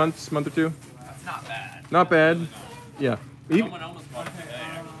 only a few months, month or two. That's not bad. Not bad. No. Yeah. Someone almost bought it today.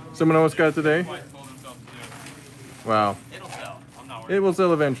 Someone almost got it today. Quite told himself to do Wow. it. It'll sell. I'm not worried. It will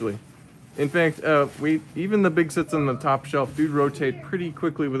sell eventually. In fact, even the big sets on the top shelf do rotate pretty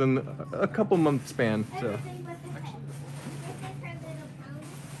quickly within a couple month span.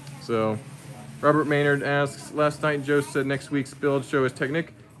 So, Robert Maynard asks, last night Joe said next week's build show is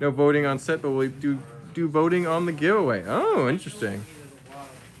Technic. No voting on set, but we'll do voting on the giveaway. Oh, interesting.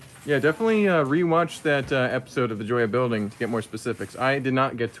 Yeah, definitely rewatch that episode of The Joy of Building to get more specifics. I did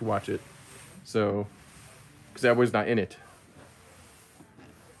not get to watch it, so, because I was not in it.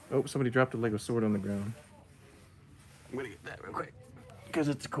 Oh, somebody dropped a Lego sword on the ground. I'm gonna get that real quick, because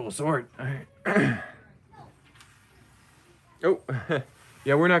it's a cool sword. All right. Oh,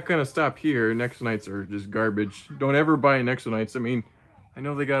 yeah, we're not gonna stop here. Nexonites are just garbage. Don't ever buy Nexonites. I mean, I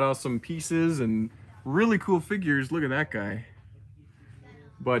know they got awesome pieces and really cool figures. Look at that guy.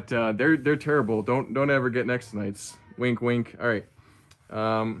 But they're terrible. Don't ever get Nexonites. Wink, wink. All right.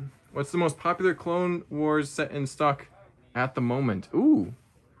 What's the most popular Clone Wars set in stock at the moment? Ooh.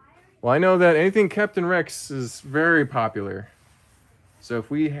 Well, I know that anything Captain Rex is very popular. So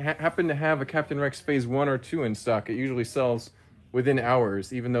if we happen to have a Captain Rex Phase 1 or 2 in stock, it usually sells within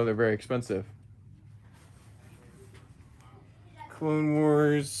hours, even though they're very expensive. Clone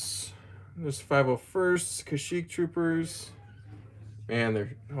Wars. There's 501st, Kashyyyk Troopers. Man,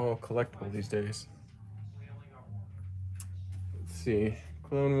 they're all collectible these days. Let's see.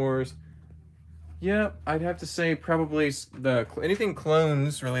 Clone Wars. Yeah, I'd have to say probably anything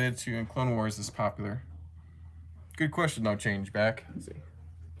clones related to Clone Wars is popular. Good question, though, change back. Let's see.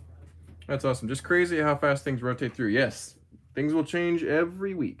 That's awesome. Just crazy how fast things rotate through. Yes, things will change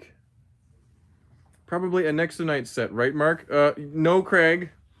every week. Probably a Next to Night set, right, Mark? No,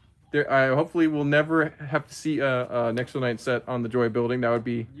 Craig. I hopefully will never have to see a Next to Night set on the Joy building. That would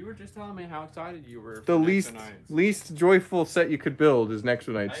be You were just telling me how excited you were. the for Next to least joyful set you could build is Next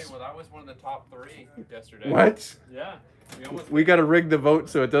to Nights. Nights. Hey, well, that was one of the top 3 yesterday. What? Yeah. We gotta rig the vote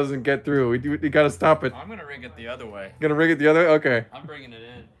so it doesn't get through. We gotta stop it. I'm gonna rig it the other way. Gonna rig it the other? Okay. I'm bringing it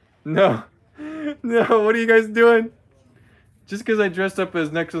in. No. No, what are you guys doing? Just because I dressed up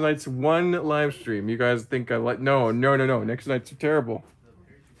as Next Night's one live stream, you guys think I like... No. Next Nights are terrible.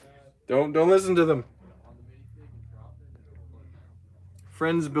 Don't listen to them.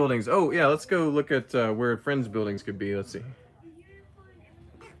 Friends buildings. Oh, yeah, let's go look at where Friends buildings could be. Let's see.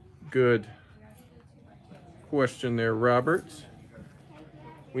 Good question there, Robert.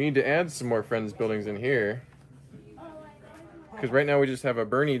 We need to add some more Friends buildings in here. Because right now we just have a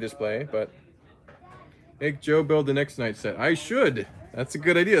Bernie display, but... Make Joe build the Next Night set. I should. That's a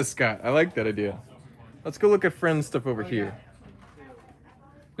good idea, Scott. I like that idea. Let's go look at Friends stuff over here.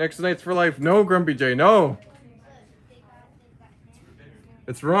 Next Nights for life. No, Grumpy J. No.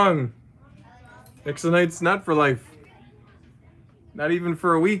 It's wrong. Next Night's not for life. Not even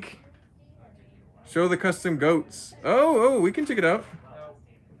for a week. Show the custom goats. Oh, we can check it out.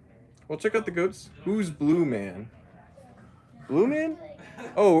 We'll check out the goats. Who's Blue Man? Blue Man?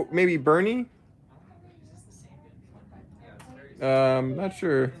 Oh, maybe Bernie? Not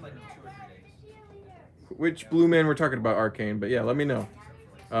sure which Blue Man we're talking about, Arcane, but yeah, let me know.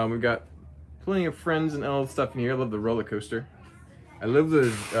 We've got plenty of Friends and elf stuff in here. I love the roller coaster. I love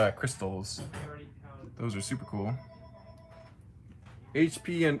those crystals. Those are super cool.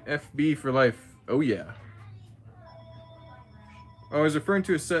 HP and FB for life. Oh yeah. Oh, I was referring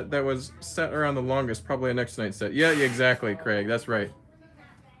to a set that was set around the longest, probably a Next Night set. Yeah, exactly, Craig. That's right.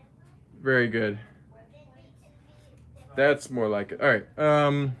 Very good. That's more like it. All right.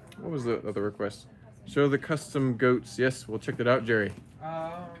 What was the other request? Show the custom goats. Yes, we'll check that out, Jerry.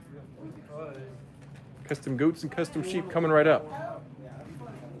 Custom goats and custom sheep coming right up.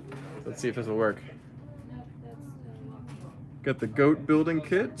 Let's see if this will work. Got the goat building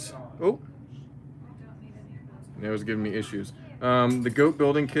kit. Oh. That was giving me issues. The goat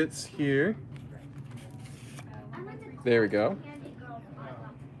building kits here. There we go.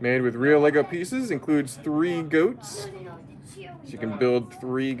 Made with real Lego pieces, includes 3 goats. So you can build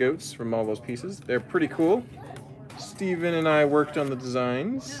 3 goats from all those pieces. They're pretty cool. Steven and I worked on the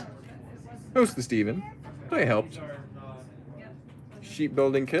designs. Mostly Steven, but I helped. Sheep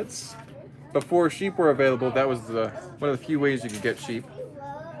building kits. Before sheep were available, that was one of the few ways you could get sheep.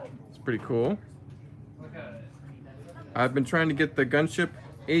 It's pretty cool. I've been trying to get the Gunship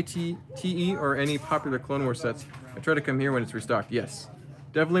AT-TE or any popular Clone Wars sets. I try to come here when it's restocked, yes.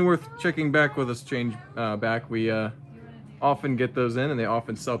 Definitely worth checking back with us change back. We often get those in and they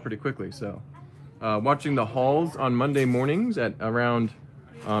often sell pretty quickly. So watching the hauls on Monday mornings at around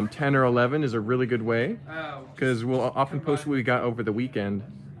 10 or 11 is a really good way because we'll often post what we got over the weekend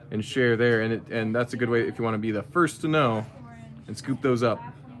and share there. And that's a good way if you want to be the first to know and scoop those up.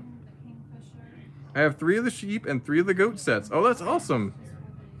 I have 3 of the sheep and 3 of the goat sets. Oh, that's awesome.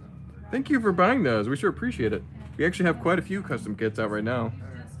 Thank you for buying those. We sure appreciate it. We actually have quite a few custom kits out right now.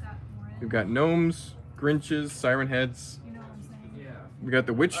 We've got gnomes, Grinches, siren heads. We got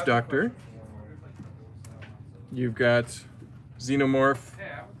the witch doctor. You've got xenomorph,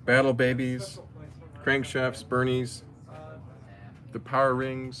 battle babies, crankshafts, Bernies, the power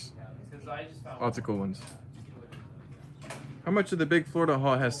rings. Lots of cool ones. How much of the big Florida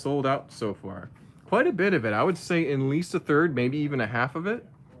haul has sold out so far? Quite a bit of it. I would say at least a third, maybe even a half of it.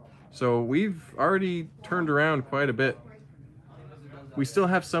 So we've already turned around quite a bit. We still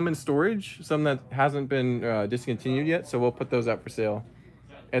have some in storage, some that hasn't been discontinued yet, so we'll put those out for sale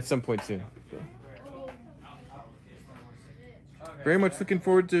at some point soon. So. Very much looking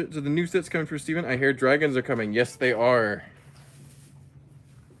forward to the new sets coming for Steven. I hear dragons are coming. Yes, they are.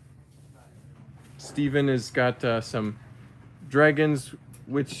 Steven has got some dragons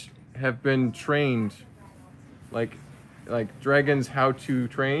which have been trained, like dragons how to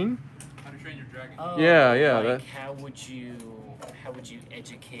train. How to train your dragon. Oh, Yeah. Like how would you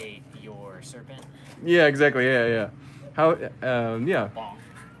educate your serpent? Yeah, exactly. Yeah. How? Yeah. Bonk.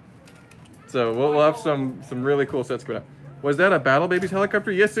 So we'll have some really cool sets coming up. Was that a Battle Babies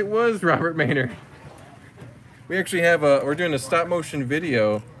helicopter? Yes, it was, Robert Maynard. We actually have we're doing a stop motion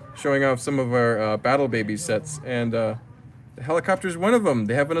video showing off some of our Battle Babies sets, and the helicopter's one of them.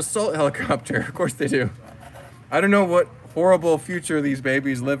 They have an assault helicopter. Of course they do. I don't know what horrible future these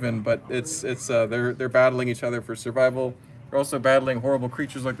babies live in, but it's they're battling each other for survival We're also battling horrible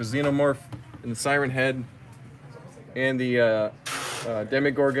creatures like the Xenomorph and the Siren Head and the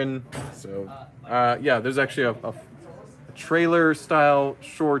Demogorgon. So, yeah, there's actually a trailer-style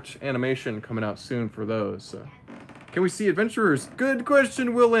short animation coming out soon for those. So. Can we see adventurers? Good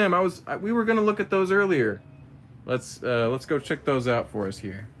question, Willem. We were gonna look at those earlier. Let's go check those out for us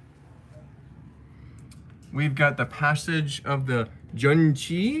here. We've got the Passage of the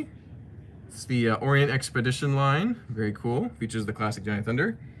Junchi. It's the Orient Expedition line. Very cool. Features the classic Giant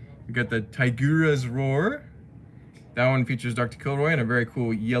Thunder. We've got the Tigura's Roar. That one features Dr. Kilroy and a very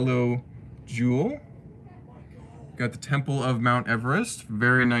cool yellow jewel. Got the Temple of Mount Everest.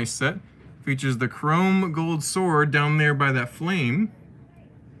 Very nice set. Features the chrome gold sword down there by that flame.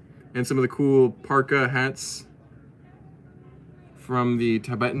 And some of the cool parka hats from the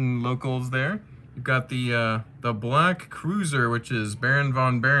Tibetan locals there. You've got the Black Cruiser, which is Baron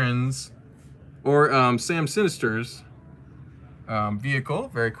von Baron's, or Sam Sinister's vehicle.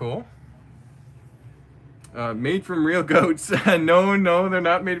 Very cool. Made from real goats. No, they're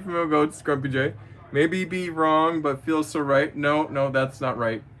not made from real goats, Grumpy J. Maybe be wrong, but feels so right. No, that's not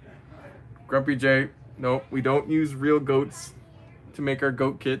right. Grumpy J, no, we don't use real goats to make our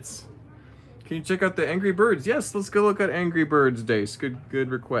goat kits. Can you check out the Angry Birds? Yes, let's go look at Angry Birds Dace.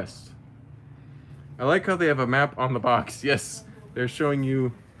 Good request. I like how they have a map on the box. Yes, they're showing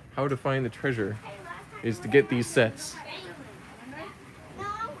you how to find the treasure is to get these sets.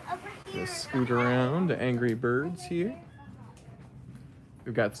 Let's scoot around to Angry Birds here.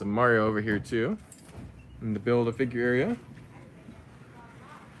 We've got some Mario over here too. In the Build-A-Figure area.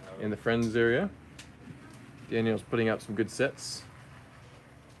 In the Friends area. Daniel's putting out some good sets.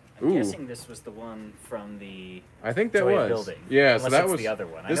 I'm guessing this was the one from the I think that Joy was. Building. Yeah, Unless so that it's was the other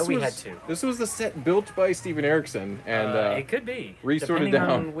one. I know we had two. This was the set built by Steven Erickson and it could be. resorted Depending down.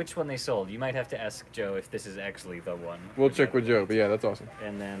 on which one they sold. You might have to ask Joe if this is actually the one. We'll check with Joe, but yeah, that's awesome.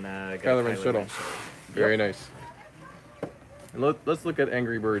 And then Kylo Ren Shuttle. Very nice. And let's look at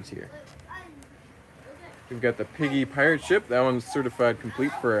Angry Birds here. We've got the Piggy Pirate Ship. That one's certified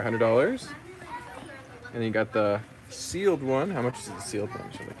complete for $100. And then you got the sealed one. How much is the sealed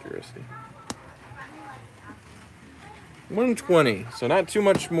one? Just out of curiosity. $120. So not too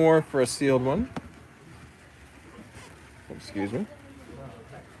much more for a sealed one. Excuse me.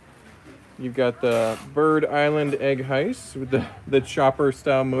 You've got the Bird Island Egg Heist with the chopper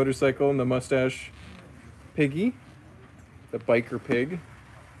style motorcycle and the mustache piggy. The biker pig.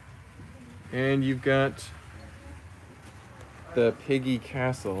 And you've got the Piggy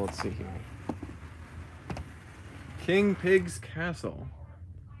Castle. Let's see here. King Pig's Castle.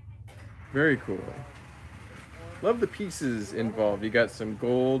 Very cool. Love the pieces involved. You got some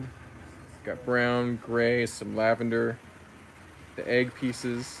gold, got brown, gray, some lavender, the egg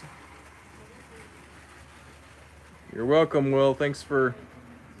pieces. You're welcome, Will. Thanks for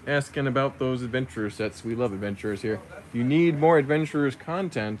asking about those adventurer sets. We love adventurers here. If you need more adventurers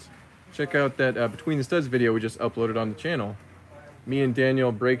content, check out that Between the Studs video we just uploaded on the channel. Me and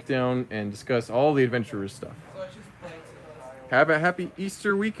Daniel break down and discuss all the adventurers stuff. Have a happy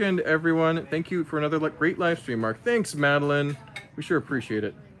Easter weekend, everyone. Thank you for another great live stream, Mark. Thanks, Madeline. We sure appreciate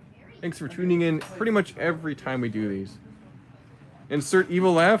it. Thanks for tuning in pretty much every time we do these. Insert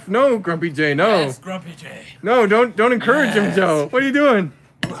evil laugh? No, Grumpy J, no. Yes, Grumpy J. No, don't encourage him, Joe. What are you doing?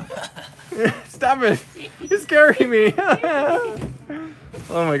 Stop it. You're scaring me.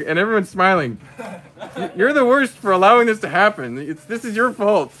 Oh my god, and everyone's smiling. You're the worst for allowing this to happen. This is your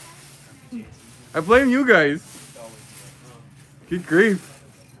fault. I blame you guys. Good grief.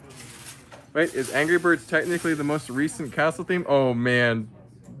 Wait, is Angry Birds technically the most recent castle theme? Oh man,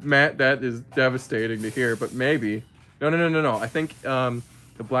 Matt, that is devastating to hear, but maybe. No. I think the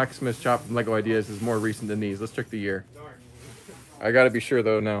Blacksmith Shop from Lego Ideas is more recent than these. Let's check the year. I gotta be sure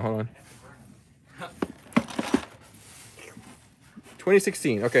though now, hold on.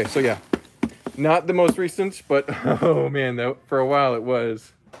 2016, okay, so yeah. Not the most recent, but oh man, though, for a while it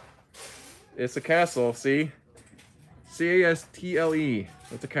was. It's a castle, see? C-A-S-T-L-E.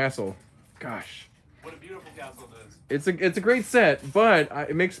 That's a castle. Gosh. What a beautiful castle it is. It's a great set, but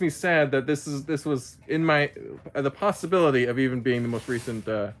it makes me sad that this was in my the possibility of even being the most recent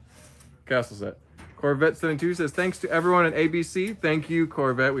castle set. Corvette 72 says thanks to everyone at ABC. Thank you,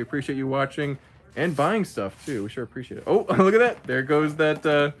 Corvette. We appreciate you watching and buying stuff too. We sure appreciate it. Oh, look at that! There goes that.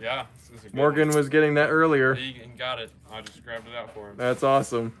 Yeah. Morgan was getting that earlier. He got it. I just grabbed it out for him. That's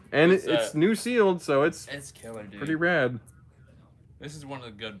awesome, and it's new sealed, so it's killer, dude. pretty rad. This is one of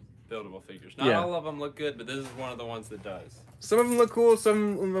the good buildable figures. Not all of them look good, but this is one of the ones that does. Some of them look cool.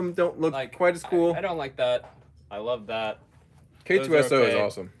 Some of them don't look quite as cool. I don't like that. I love that. K2SO is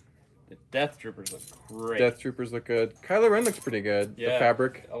awesome. The Death Troopers look great. Death Troopers look good. Kylo Ren looks pretty good. Yeah, the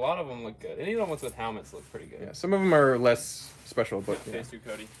fabric. A lot of them look good. Any of the ones with helmets look pretty good. Yeah, some of them are less special, but yeah. Phase 2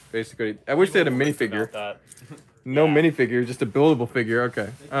 Cody. Basically, I wish they had a minifigure. No minifigure, just a buildable figure.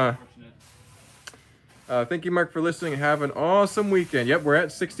 Okay. Thank you, Mark, for listening. Have an awesome weekend. Yep, we're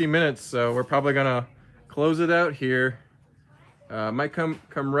at 60 minutes, so we're probably gonna close it out here. Might come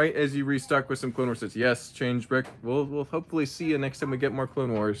right as you restock with some Clone Wars sets. Yes, Change Brick. We'll hopefully see you next time we get more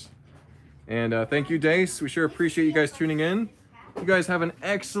Clone Wars. And thank you, Dace. We sure appreciate you guys tuning in. You guys have an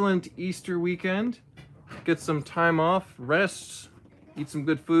excellent Easter weekend. Get some time off, rest, eat some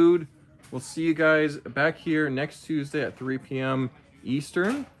good food. We'll see you guys back here next Tuesday at 3 p.m.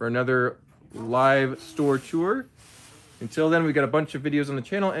 Eastern for another live store tour. Until then, we got a bunch of videos on the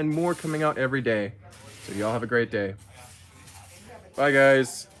channel and more coming out every day. So y'all have a great day. Bye,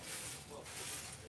 guys.